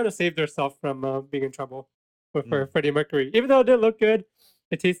job here. She kind of saved herself from being in trouble with her Freddie Mercury. Even though it didn't look good,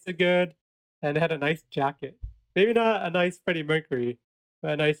 it tasted good, and it had a nice jacket. Maybe not a nice Freddie Mercury,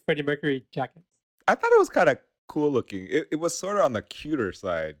 but a nice Freddie Mercury jacket. I thought it was kind of cool looking. It was sort of on the cuter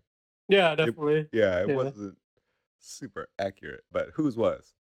side. Yeah, definitely. It wasn't super accurate, but whose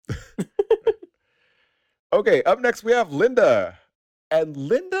was? Okay, up next we have Linda. And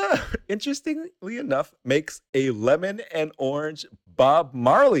Linda, interestingly enough, makes a lemon and orange Bob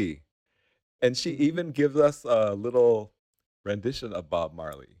Marley. And she even gives us a little rendition of Bob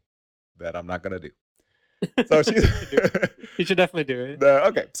Marley that I'm not going to do. So you should definitely do it.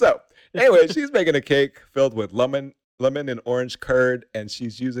 Okay, so anyway, she's making a cake filled with lemon and orange curd, and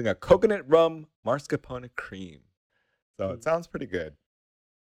she's using a coconut rum mascarpone cream. So it sounds pretty good.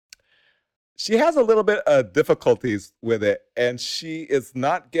 She has a little bit of difficulties with it, and she is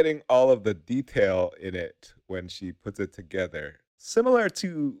not getting all of the detail in it when she puts it together. Similar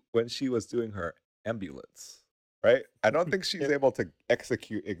to when she was doing her ambulance, right? I don't think she's able to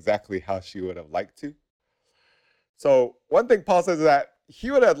execute exactly how she would have liked to. So one thing Paul says is that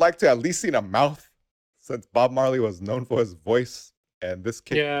he would have liked to at least seen a mouth, since Bob Marley was known for his voice, and this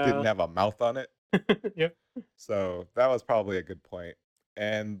cake didn't have a mouth on it. Yep. So that was probably a good point.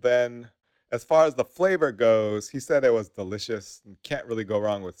 And then as far as the flavor goes, he said it was delicious and can't really go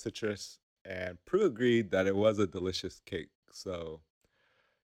wrong with citrus. And Prue agreed that it was a delicious cake. So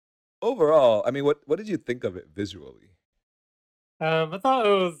overall, I mean, what did you think of it visually? I thought it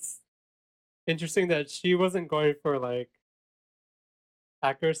was interesting that she wasn't going for like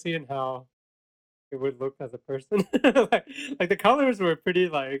accuracy in how it would look as a person. like the colors were pretty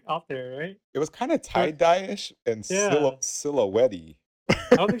like out there, right? It was kind of tie-dye-ish and silhouette-y.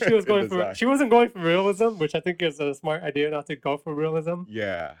 I don't think she was going for. She wasn't going for realism, which I think is a smart idea not to go for realism.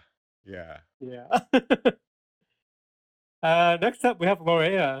 Yeah. Next up, we have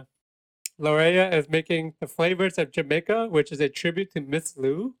Lorea. Lorea is making the flavors of Jamaica, which is a tribute to Miss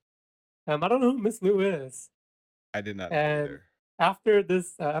Lou. I don't know who Miss Lou is. I did not know either. After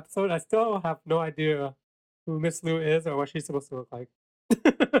this episode, I still have no idea who Miss Lou is or what she's supposed to look like.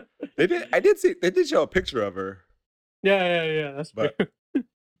 They did show a picture of her. Yeah, that's true.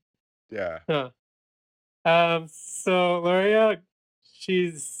 Yeah. So Lorea,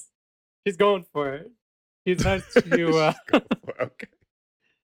 she's going for it. She decides to okay.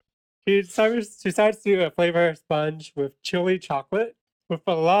 She decides to flavor her sponge with chili chocolate, with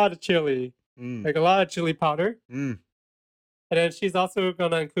a lot of chili, like a lot of chili powder. And then she's also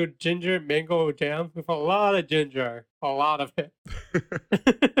gonna include ginger mango jam with a lot of ginger, a lot of it.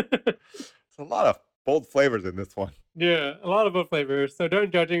 It's a lot of bold flavors in this one. Yeah, a lot of both flavors. So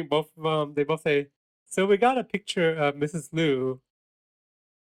during judging, both of them, they both say, so we got a picture of Mrs. Liu.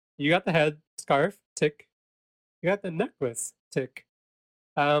 You got the head scarf, tick. You got the necklace, tick.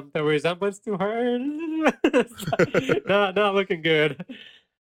 The resemblance to her, not looking good.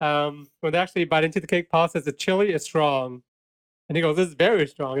 When they actually bite into the cake, Paul says the chili is strong. And he goes, this is very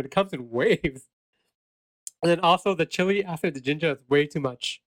strong, and it comes in waves. And then also the chili after the ginger is way too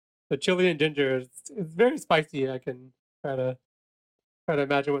much. The chili and ginger is very spicy. I can try to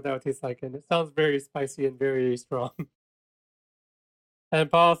imagine what that would taste like, and it sounds very spicy and very strong. And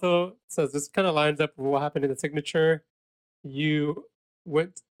Paul also says this kind of lines up with what happened in the signature. You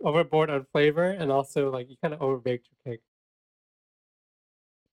went overboard on flavor, and also like you kind of overbaked your cake.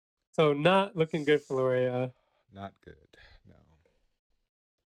 So not looking good for Lorea. Not good. No.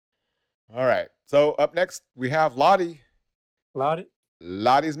 All right. So up next we have Lottie.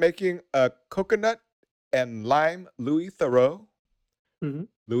 Lottie's making a coconut and lime Louis Theroux. Mm-hmm.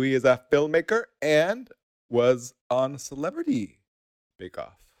 Louis is a filmmaker and was on Celebrity Bake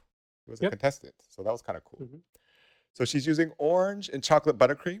Off. He was a contestant, so that was kind of cool. Mm-hmm. So she's using orange and chocolate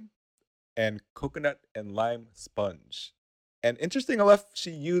buttercream and coconut and lime sponge. And interesting enough,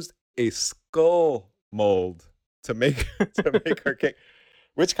 she used a skull mold to make her cake,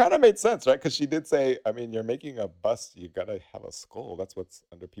 which kind of made sense, right? Because she did say, I mean, you're making a bust, you gotta have a skull. That's what's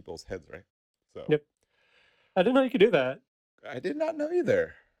under people's heads, right? So yep. I didn't know you could do that. I did not know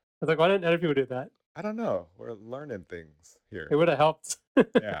either. I was like, why didn't other people do that? I don't know. We're learning things here. It would have helped.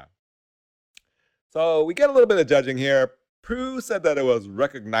 Yeah. So we get a little bit of judging here. Prue said that it was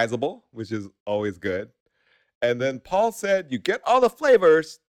recognizable, which is always good. And then Paul said, you get all the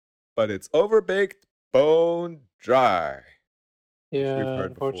flavors, but it's overbaked, bone dry. Yeah,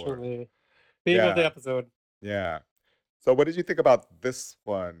 unfortunately. Theme of the episode. Yeah. So what did you think about this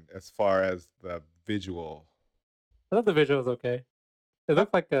one as far as the visual? I thought the visual was okay. It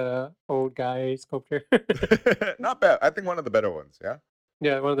looked like a old guy sculpture. Not bad. I think one of the better ones, yeah?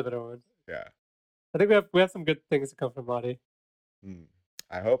 Yeah, one of the better ones. Yeah. I think we have some good things to come from Lottie.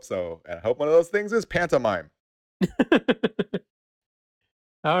 I hope so. And I hope one of those things is pantomime.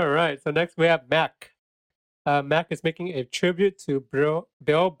 All right. So next we have Mac. Mac is making a tribute to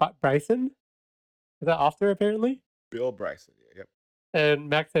Bill Bryson. Is that author, apparently? Bill Bryson, yep. And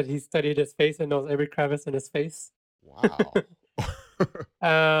Mac said he studied his face and knows every crevice in his face. Wow.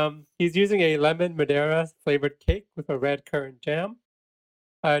 He's using a lemon Madeira flavored cake with a red currant jam.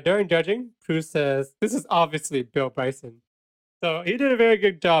 During judging, Prue says, this is obviously Bill Bryson. So he did a very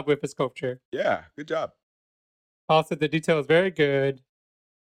good job with his sculpture. Yeah, good job. Paul said the detail is very good.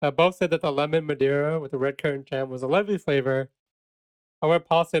 Both said that the lemon Madeira with the red currant jam was a lovely flavor. However,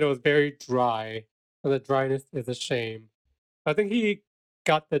 Paul said it was very dry. And the dryness is a shame. I think he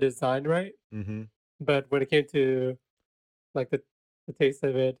got the design right. Mm-hmm. But when it came to like the taste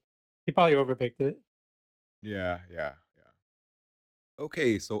of it, he probably overbaked it. Yeah.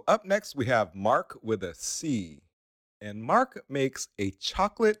 Okay, so up next we have Mark with a C. And Mark makes a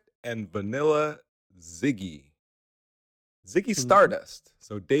chocolate and vanilla Ziggy. Ziggy Stardust.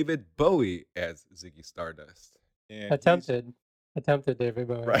 So David Bowie as Ziggy Stardust. And attempted David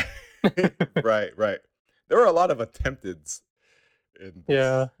Bowie. Right. Right. There were a lot of attempteds in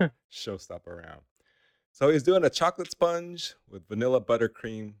this showstopper round. So he's doing a chocolate sponge with vanilla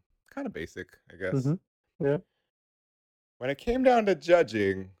buttercream. Kind of basic, I guess. Mm-hmm. Yeah. When it came down to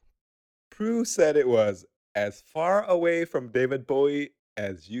judging, Prue said it was as far away from David Bowie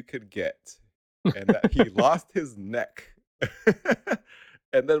as you could get, and that he lost his neck.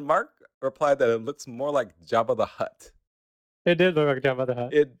 And then Mark replied that it looks more like Jabba the Hutt. It did look like Jabba the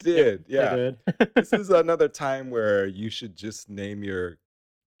Hutt. It did, yeah. It did. This is another time where you should just name your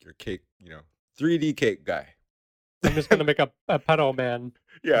cake, 3D cake guy. I'm just gonna make a pedal man.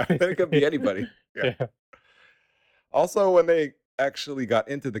 Yeah, it could be anybody. Yeah. Also, when they actually got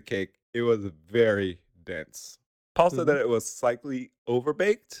into the cake, it was very dense. Paul said that it was slightly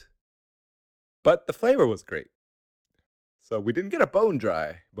overbaked, but the flavor was great. So we didn't get a bone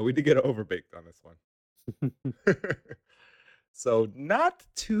dry, but we did get an overbaked on this one. So not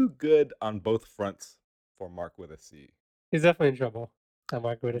too good on both fronts for Mark with a C. He's definitely in trouble.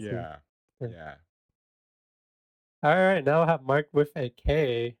 Mark with a C. Yeah. All right, now I have Mark with a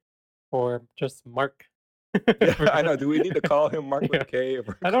K, or just Mark. Yeah, I know. Do we need to call him Mark with a K? If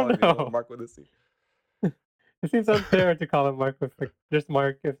we're I don't know. Mark with a C. It seems unfair to call him Mark with just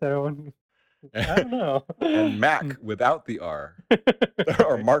Mark if everyone. I don't know. And Mac without the R,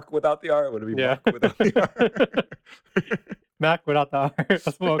 or Mark without the R. Would it be Mark without the R? Mac without the R. That's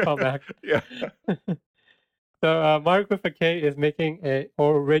what we'll call Mac. Yeah. So Mark with a K is making a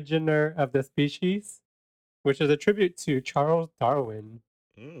originer of the species, which is a tribute to Charles Darwin.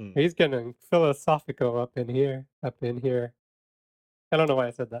 He's getting philosophical up in here. I don't know why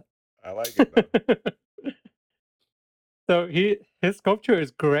I said that. I like it though. So his sculpture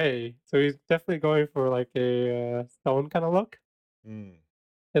is gray, so he's definitely going for like a stone kind of look.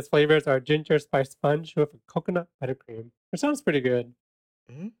 His flavors are ginger spice sponge with a coconut buttercream. It sounds pretty good.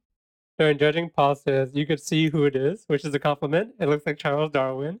 During judging, Paul says you could see who it is, which is a compliment. It looks like Charles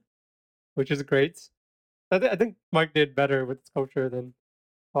Darwin, which is great. I think Mike did better with the sculpture than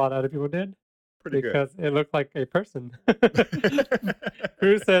a lot of other people did. Pretty because good. It looked like a person.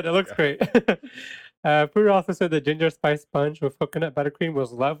 Prue said it looks great. Prue also said the ginger spice sponge with coconut buttercream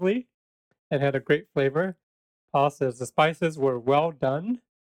was lovely and had a great flavor. Paul says the spices were well done,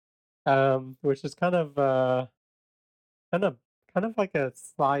 which is kind of like a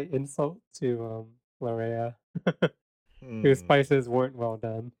sly insult to Larea, whose spices weren't well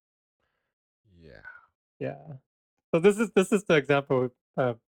done. Yeah. So this is the example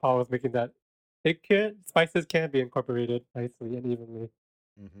Paul was making, that spices can be incorporated nicely and evenly.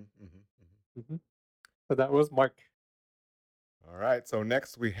 So that was Mark. All right. So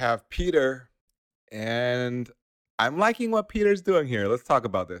next we have Peter, and I'm liking what Peter's doing here. Let's talk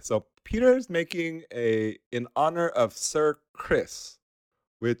about this. So Peter's making in honor of Sir Chris,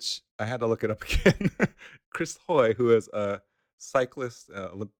 which I had to look it up again. Chris Hoy, who is a cyclist,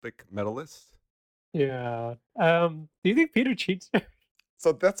 Olympic medalist. Yeah. Do you think Peter cheats?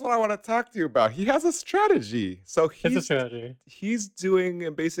 So that's what I want to talk to you about. He has a strategy. So he's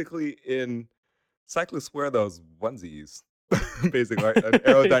doing basically in cyclists wear those onesies, basically right? An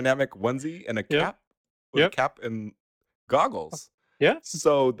aerodynamic onesie and a cap, with a cap and goggles. Yeah.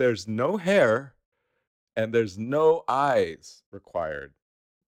 So there's no hair and there's no eyes required.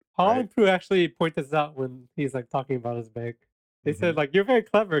 Paul and Prue actually point this out when he's like talking about his bag. They said like, you're very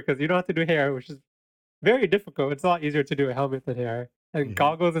clever because you don't have to do hair, which is very difficult. It's a lot easier to do a helmet than hair, and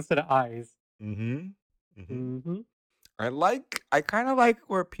goggles instead of eyes. I kind of like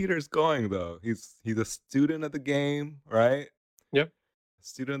where Peter's going though. He's a student of the game, right? Yep. A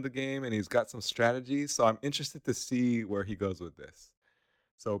student of the game, and he's got some strategies. So I'm interested to see where he goes with this.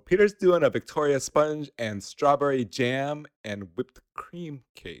 So Peter's doing a Victoria sponge and strawberry jam and whipped cream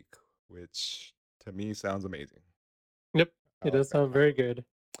cake, which to me sounds amazing. Yep, it does sound very good.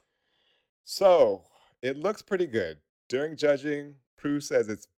 So it looks pretty good. During judging, Prue says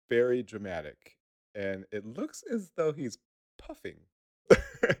it's very dramatic, and it looks as though he's puffing.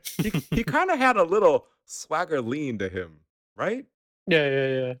 he kind of had a little swagger lean to him, right?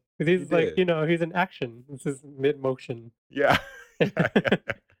 Yeah. Because he's like, he's in action. This is mid-motion. Yeah.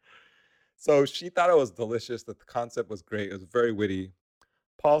 So she thought it was delicious, that the concept was great. It was very witty.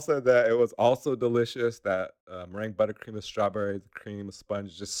 Paul said that it was also delicious, that meringue buttercream with strawberry, the cream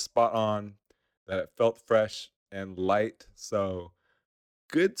sponge, just spot on, that it felt fresh and light. So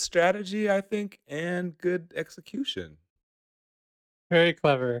good strategy, I think, and good execution. Very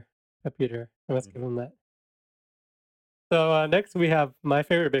clever, Peter. I must give him that. So next we have my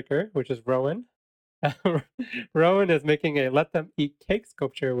favorite baker, which is Rowan. Rowan is making a Let Them Eat Cake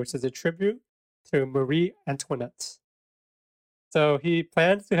sculpture, which is a tribute to Marie Antoinette. So he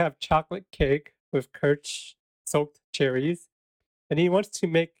plans to have chocolate cake with Kirsch-soaked cherries, and he wants to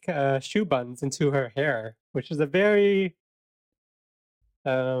make shoe buttons into her hair, which is a very...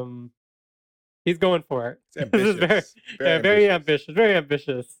 he's going for it. It's ambitious. Very ambitious. Very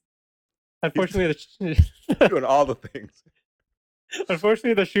ambitious. Unfortunately, he's doing all the things.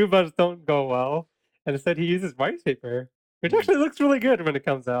 Unfortunately, the shoe buttons don't go well, and instead he uses rice paper, which actually looks really good when it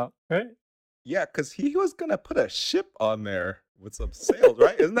comes out, right? Yeah, because he was gonna put a ship on there with some sails,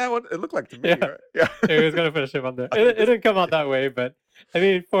 right? Isn't that what it looked like to me? Yeah, right? Yeah. He was gonna put a ship on there. It didn't come out that way, but I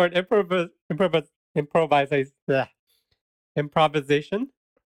mean, for an improvisation,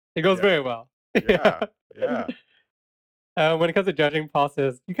 it goes very well. Yeah. When it comes to judging, Paul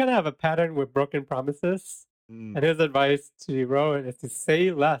says you kind of have a pattern with broken promises, and his advice to Rowan is to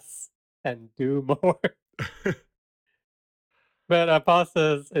say less and do more. But Paul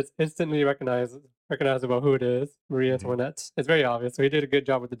says it's instantly recognizable who it is, Marie Antoinette. It's very obvious, so he did a good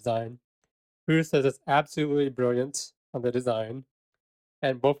job with the design. Prue says it's absolutely brilliant on the design,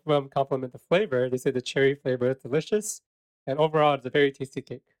 and both of them compliment the flavor. They say the cherry flavor is delicious, and overall it's a very tasty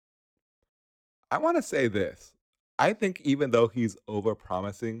cake. I want to say this. I think even though he's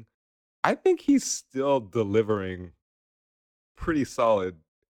over-promising, I think he's still delivering pretty solid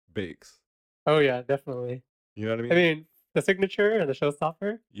bakes. Oh yeah, definitely. You know what I mean? I mean, the signature and the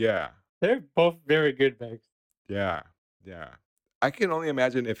showstopper. Yeah. They're both very good bakes. Yeah. I can only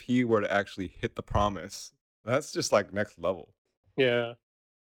imagine if he were to actually hit the promise That's just like next level. Yeah.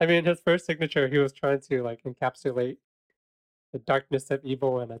 I mean, his first signature, he was trying to like encapsulate the darkness of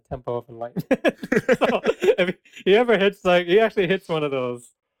evil and a tempo of enlightenment. So if he ever hits he actually hits one of those,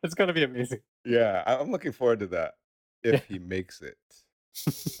 it's gonna be amazing. Yeah, I'm looking forward to that Yeah. if he makes it.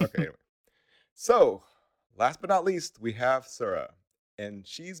 Okay, anyway. So, last but not least, we have Sura, and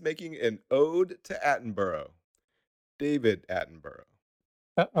she's making an ode to Attenborough, David Attenborough.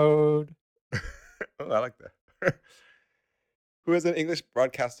 Ode. Oh, I like that. Who is an English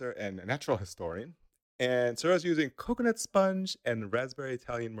broadcaster and a natural historian. And Sura's using coconut sponge and raspberry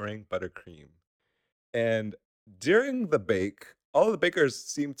Italian meringue buttercream. And during the bake, all of the bakers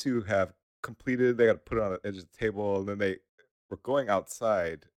seem to have completed. They got to put it on the edge of the table, and then they were going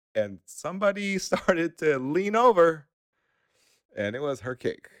outside, and somebody started to lean over, and it was her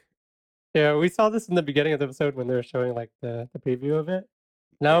cake. Yeah, we saw this in the beginning of the episode when they were showing like the preview of it.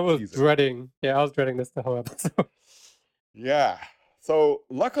 Now I was dreading. Yeah, I was dreading this the whole episode. Yeah. So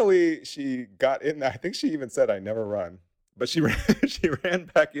luckily she got in. I think she even said, "I never run," but she ran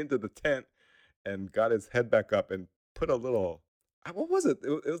back into the tent and got his head back up and put a little. What was it? It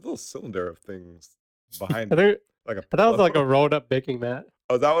was a little cylinder of things behind. That was like a rolled up baking mat.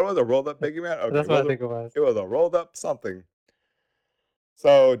 Oh, is that what it was? A rolled up baking mat? Okay. That's what I think it was. It was a rolled up something.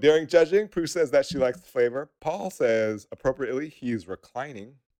 So during judging, Prue says that she likes the flavor. Paul says appropriately he's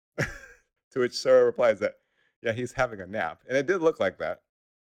reclining, to which Sarah replies that, yeah, he's having a nap. And it did look like that.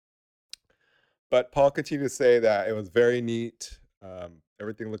 But Paul continued to say that it was very neat.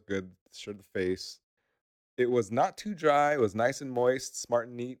 Everything looked good, showed the face. It was not too dry. It was nice and moist, smart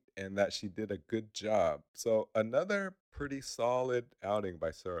and neat, and that she did a good job. So another pretty solid outing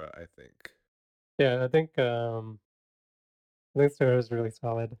by Sarah, I think. Yeah, I think Sarah is really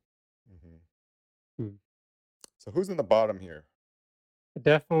solid. So who's in the bottom here?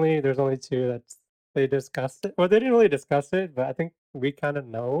 Definitely, there's only two that they discussed it. Well, they didn't really discuss it, but I think we kind of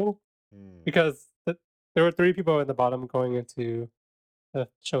know because there were three people in the bottom going into the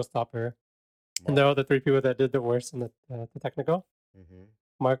showstopper, and they're all the three people that did the worst in the technical.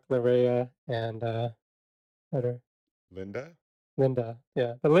 Mark, Larea, and Linda. Linda,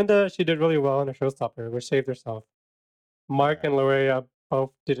 yeah, but Linda, she did really well in the showstopper, which saved herself. Mark and Larea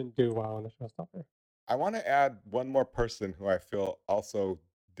both didn't do well in the showstopper. I want to add one more person who I feel also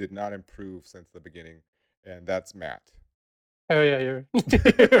did not improve since the beginning, and that's Matt. Oh yeah, you're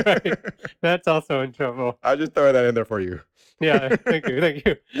right. Matt's also in trouble. I'll just throw that in there for you. Yeah, thank you.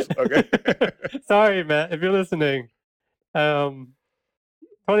 Okay. Sorry, Matt, if you're listening.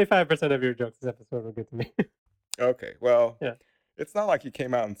 25% of your jokes this episode were good to me. Okay, well, yeah. It's not like he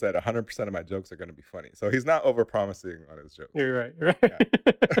came out and said 100% of my jokes are going to be funny. So he's not over-promising on his jokes. You're right.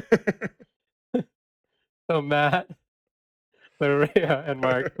 Yeah. So Matt, Larea, and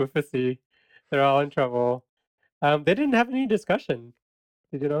Mark with a C, they're all in trouble. They didn't have any discussion.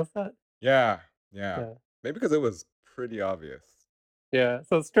 Did you notice that? Yeah. Maybe because it was pretty obvious. Yeah,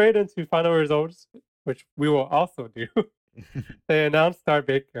 so straight into final results, which we will also do. They announced Star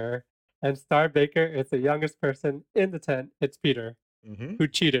Baker, and Star Baker is the youngest person in the tent. It's Peter, who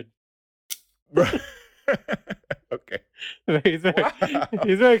cheated. Okay. He's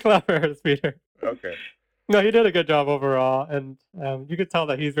very clever, it's Peter. Okay. No, he did a good job overall, and you could tell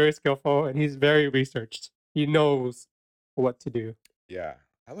that he's very skillful and he's very researched. He knows what to do. Yeah,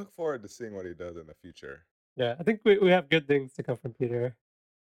 I look forward to seeing what he does in the future. Yeah, I think we have good things to come from Peter.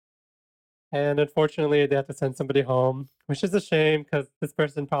 And unfortunately, they have to send somebody home, which is a shame because this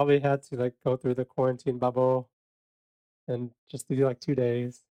person probably had to like go through the quarantine bubble and just do like 2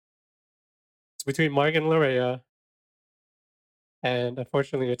 days. It's between Mark and Larea. And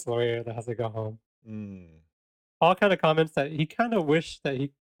unfortunately, it's Larea that has to go home. Paul kind of comments that he kind of wished that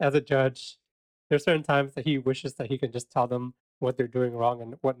he, as a judge, there's certain times that he wishes that he can just tell them what they're doing wrong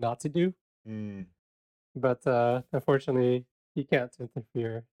and what not to do. But unfortunately, he can't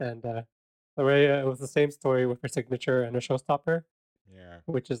interfere. And Larea, it was the same story with her signature and her showstopper. Yeah.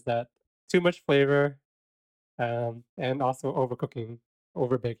 Which is that too much flavor and also overcooking,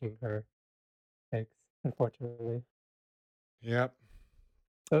 overbaking her eggs, unfortunately. Yep.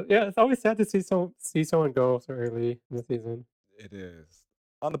 So yeah, it's always sad to see someone go so early in the season. It is.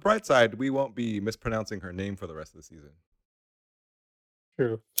 On the bright side, we won't be mispronouncing her name for the rest of the season.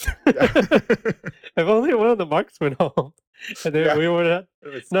 True. If only one of the Marks went home. And then we would have.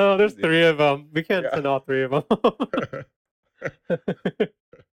 No, there's 3 of them. We can't send all 3 of them.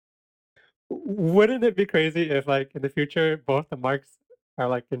 Wouldn't it be crazy if, like, in the future, both the Marks are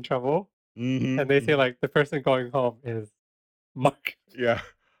like in trouble, and they say like the person going home is Mark? Yeah.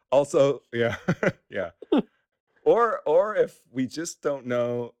 Also, yeah, yeah. Or if we just don't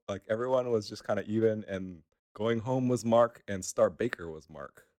know, like everyone was just kind of even, and Going Home was Mark and Star Baker was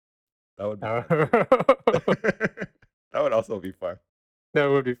Mark. That would be fun. That would also be fun. That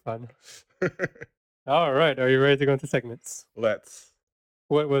would be fun. All right. Are you ready to go into segments? Let's.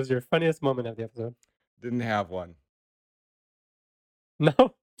 What was your funniest moment of the episode? Didn't have one. No?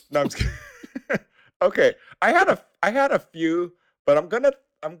 No, I'm just kidding. Okay. I had a few, but I'm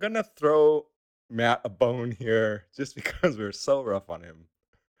gonna throw Matt a bone here just because we were so rough on him.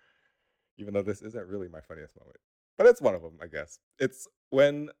 Even though this isn't really my funniest moment. But it's one of them, I guess. It's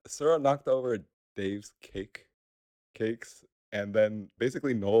when Sora knocked over Dave's cakes, and then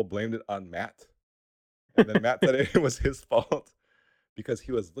basically Noel blamed it on Matt. And then Matt said it was his fault because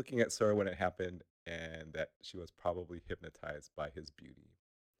he was looking at Sora when it happened and that she was probably hypnotized by his beauty.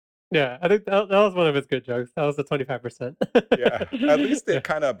 Yeah, I think that was one of his good jokes. That was the 25%. Yeah, at least it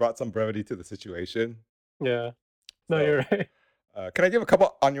kind of brought some brevity to the situation. Yeah. No, you're right. Can I give a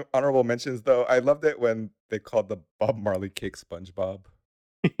couple honorable mentions, though? I loved it when they called the Bob Marley cake SpongeBob.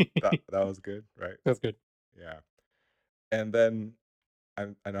 that was good, right? That's good. Yeah. And then, I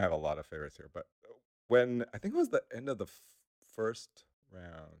know I have a lot of favorites here, but when I think it was the end of the first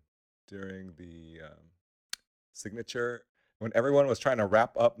round during the signature, when everyone was trying to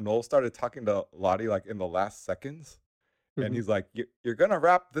wrap up, Noel started talking to Lottie like in the last seconds. And he's like, you're going to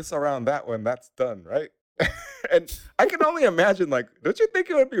wrap this around that when that's done, right? And I can only imagine, like, don't you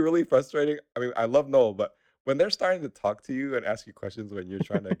think it would be really frustrating? I mean, I love Noel, but when they're starting to talk to you and ask you questions when you're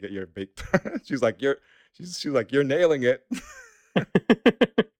trying to get your baked, she's like, you're nailing it.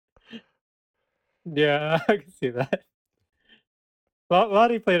 Yeah, I can see that.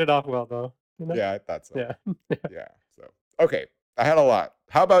 Lottie played it off well, though. You know? Yeah, I thought so. Yeah. Yeah. So, okay. I had a lot.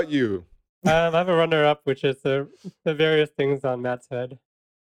 How about you? I have a runner-up, which is the various things on Matt's head.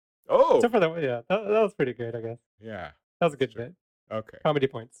 Oh. Except for that was pretty good, I guess. Yeah. That was a good bit. Okay. Comedy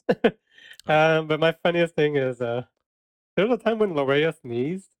points. But my funniest thing is there was a time when Lorea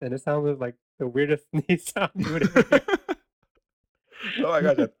sneezed, and it sounded like the weirdest sneeze sound you would ever hear. Oh my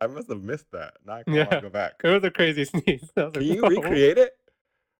gosh, I must have missed that. Now I want to go back. It was a crazy sneeze. Can you recreate it?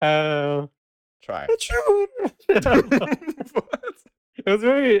 Try. It was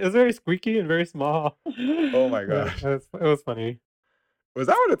very squeaky and very small. Oh my gosh. It was funny. Was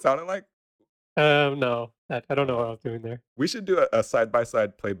that what it sounded like? No. I don't know what I was doing there. We should do a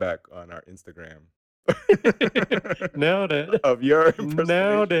side-by-side playback on our Instagram. Nailed it. Of your impersonation.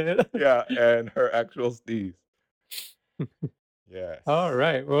 Nailed it. Yeah, and her actual sneeze. Yes. All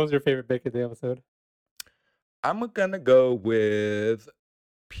right. What was your favorite bit of the episode? I'm gonna go with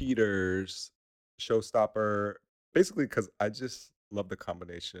Peter's showstopper, basically because I just love the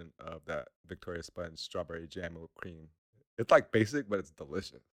combination of that Victoria Sponge strawberry jam with cream. It's like basic, but it's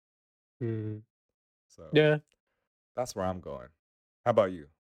delicious. So yeah, that's where I'm going. How about you?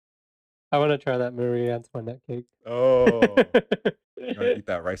 I want to try that Marie Antoinette cake. Oh, you want to eat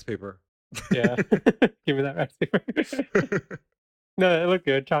that rice paper? Yeah, give me that rice paper. No, it looked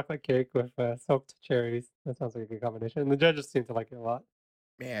good. Chocolate cake with soaked cherries. That sounds like a good combination. And the judges seem to like it a lot.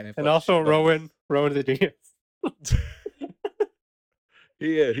 Man, and also Rowan's a genius.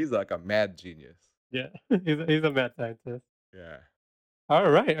 He's like a mad genius. Yeah, he's a mad scientist. Yeah.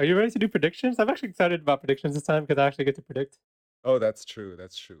 All right, are you ready to do predictions? I'm actually excited about predictions this time because I actually get to predict. Oh, that's true.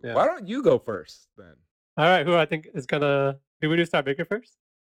 Yeah. Why don't you go first then? All right, who I think is gonna? Do we do Star Baker first?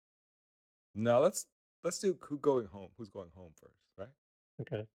 No, let's do who's going home first, right?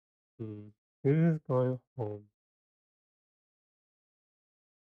 Okay. Who's going home?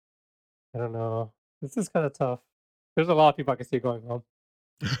 I don't know. This is kind of tough. There's a lot of people I can see going home.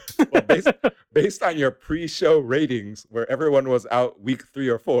 Well, based on your pre-show ratings, where everyone was out week 3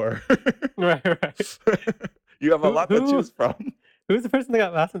 or 4, right. You have a lot to choose from. Who's the person that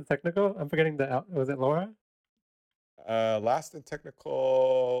got last in technical? I'm forgetting the. Was it Laura? Last in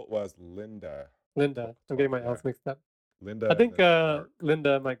technical was Linda. I'm getting my else mixed up. Linda. I think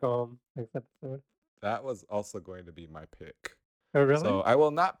Linda might go home next episode. That was also going to be my pick. Oh, really? So I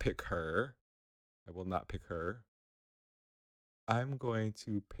will not pick her. I'm going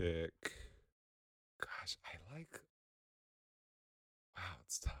to pick. Gosh, I like. Wow,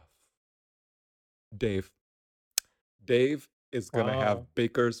 it's tough. Dave. Dave is gonna have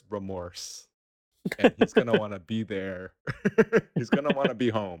baker's remorse, and he's gonna want to be there. He's gonna want to be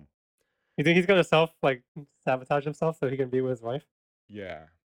home. You think he's gonna sabotage himself so he can be with his wife? Yeah.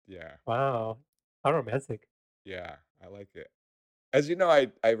 Wow, how romantic. Yeah, I like it. As you know,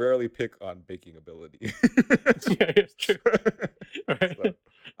 I rarely pick on baking ability. Yeah, it's true. Right. So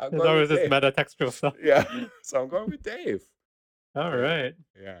there's always this meta-textual stuff. Yeah, so I'm going with Dave. All right.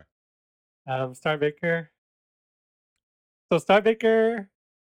 Yeah. Star Baker. So Star Baker,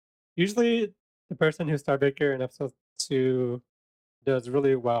 usually the person who's Starbaker in episode 2 does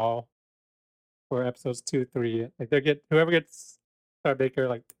really well for episodes 2, 3. Like whoever gets Starbaker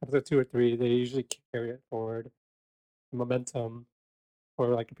like episode 2 or 3, they usually carry it forward, the momentum for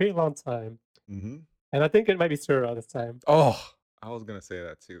like a pretty long time. Mm-hmm. And I think it might be Sura this time. Oh, I was gonna say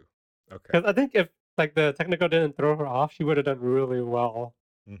that too. Okay. Because I think if like the technical didn't throw her off, she would have done really well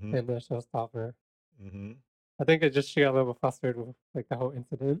in the Showstopper. Mm-hmm. I think it just she got a little flustered with like the whole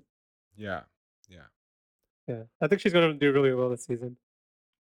incident. Yeah. I think she's gonna do really well this season.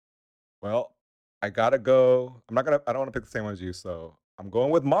 Well, I gotta go. I don't want to pick the same one as you, so I'm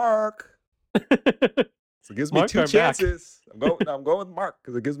going with Mark. So it gives me 2 chances. I'm going with Mark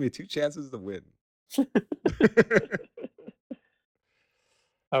because it gives me 2 chances to win.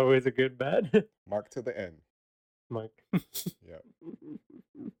 Always a good bet. Mark to the end. Mark. Yeah.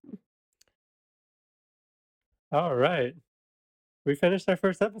 All right. We finished our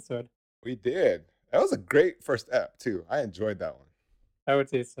first episode. We did. That was a great first ep too. I enjoyed that one. I would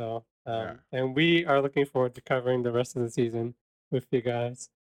say so. And we are looking forward to covering the rest of the season with you guys.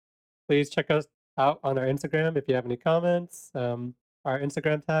 Please check us out on our Instagram if you have any comments. Our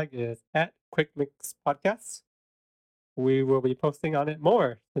Instagram tag is @QuickMixPodcasts. We will be posting on it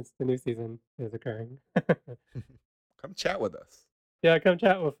more since the new season is occurring. Come chat with us. Yeah, come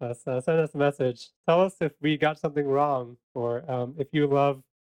chat with us. Send us a message. Tell us if we got something wrong, or if you love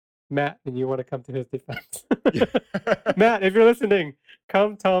Matt and you want to come to his defense. Matt, if you're listening,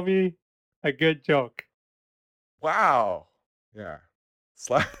 come tell me a good joke. Wow. Yeah.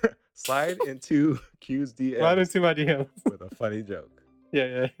 Slide into Q's DMs. Slide into my DMs with a funny joke.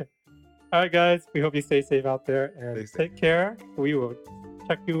 Yeah. All right, guys. We hope you stay safe out there and take care. We will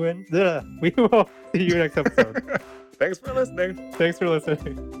check you in. We will see you next episode. Thanks for listening. Thanks for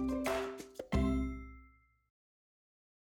listening.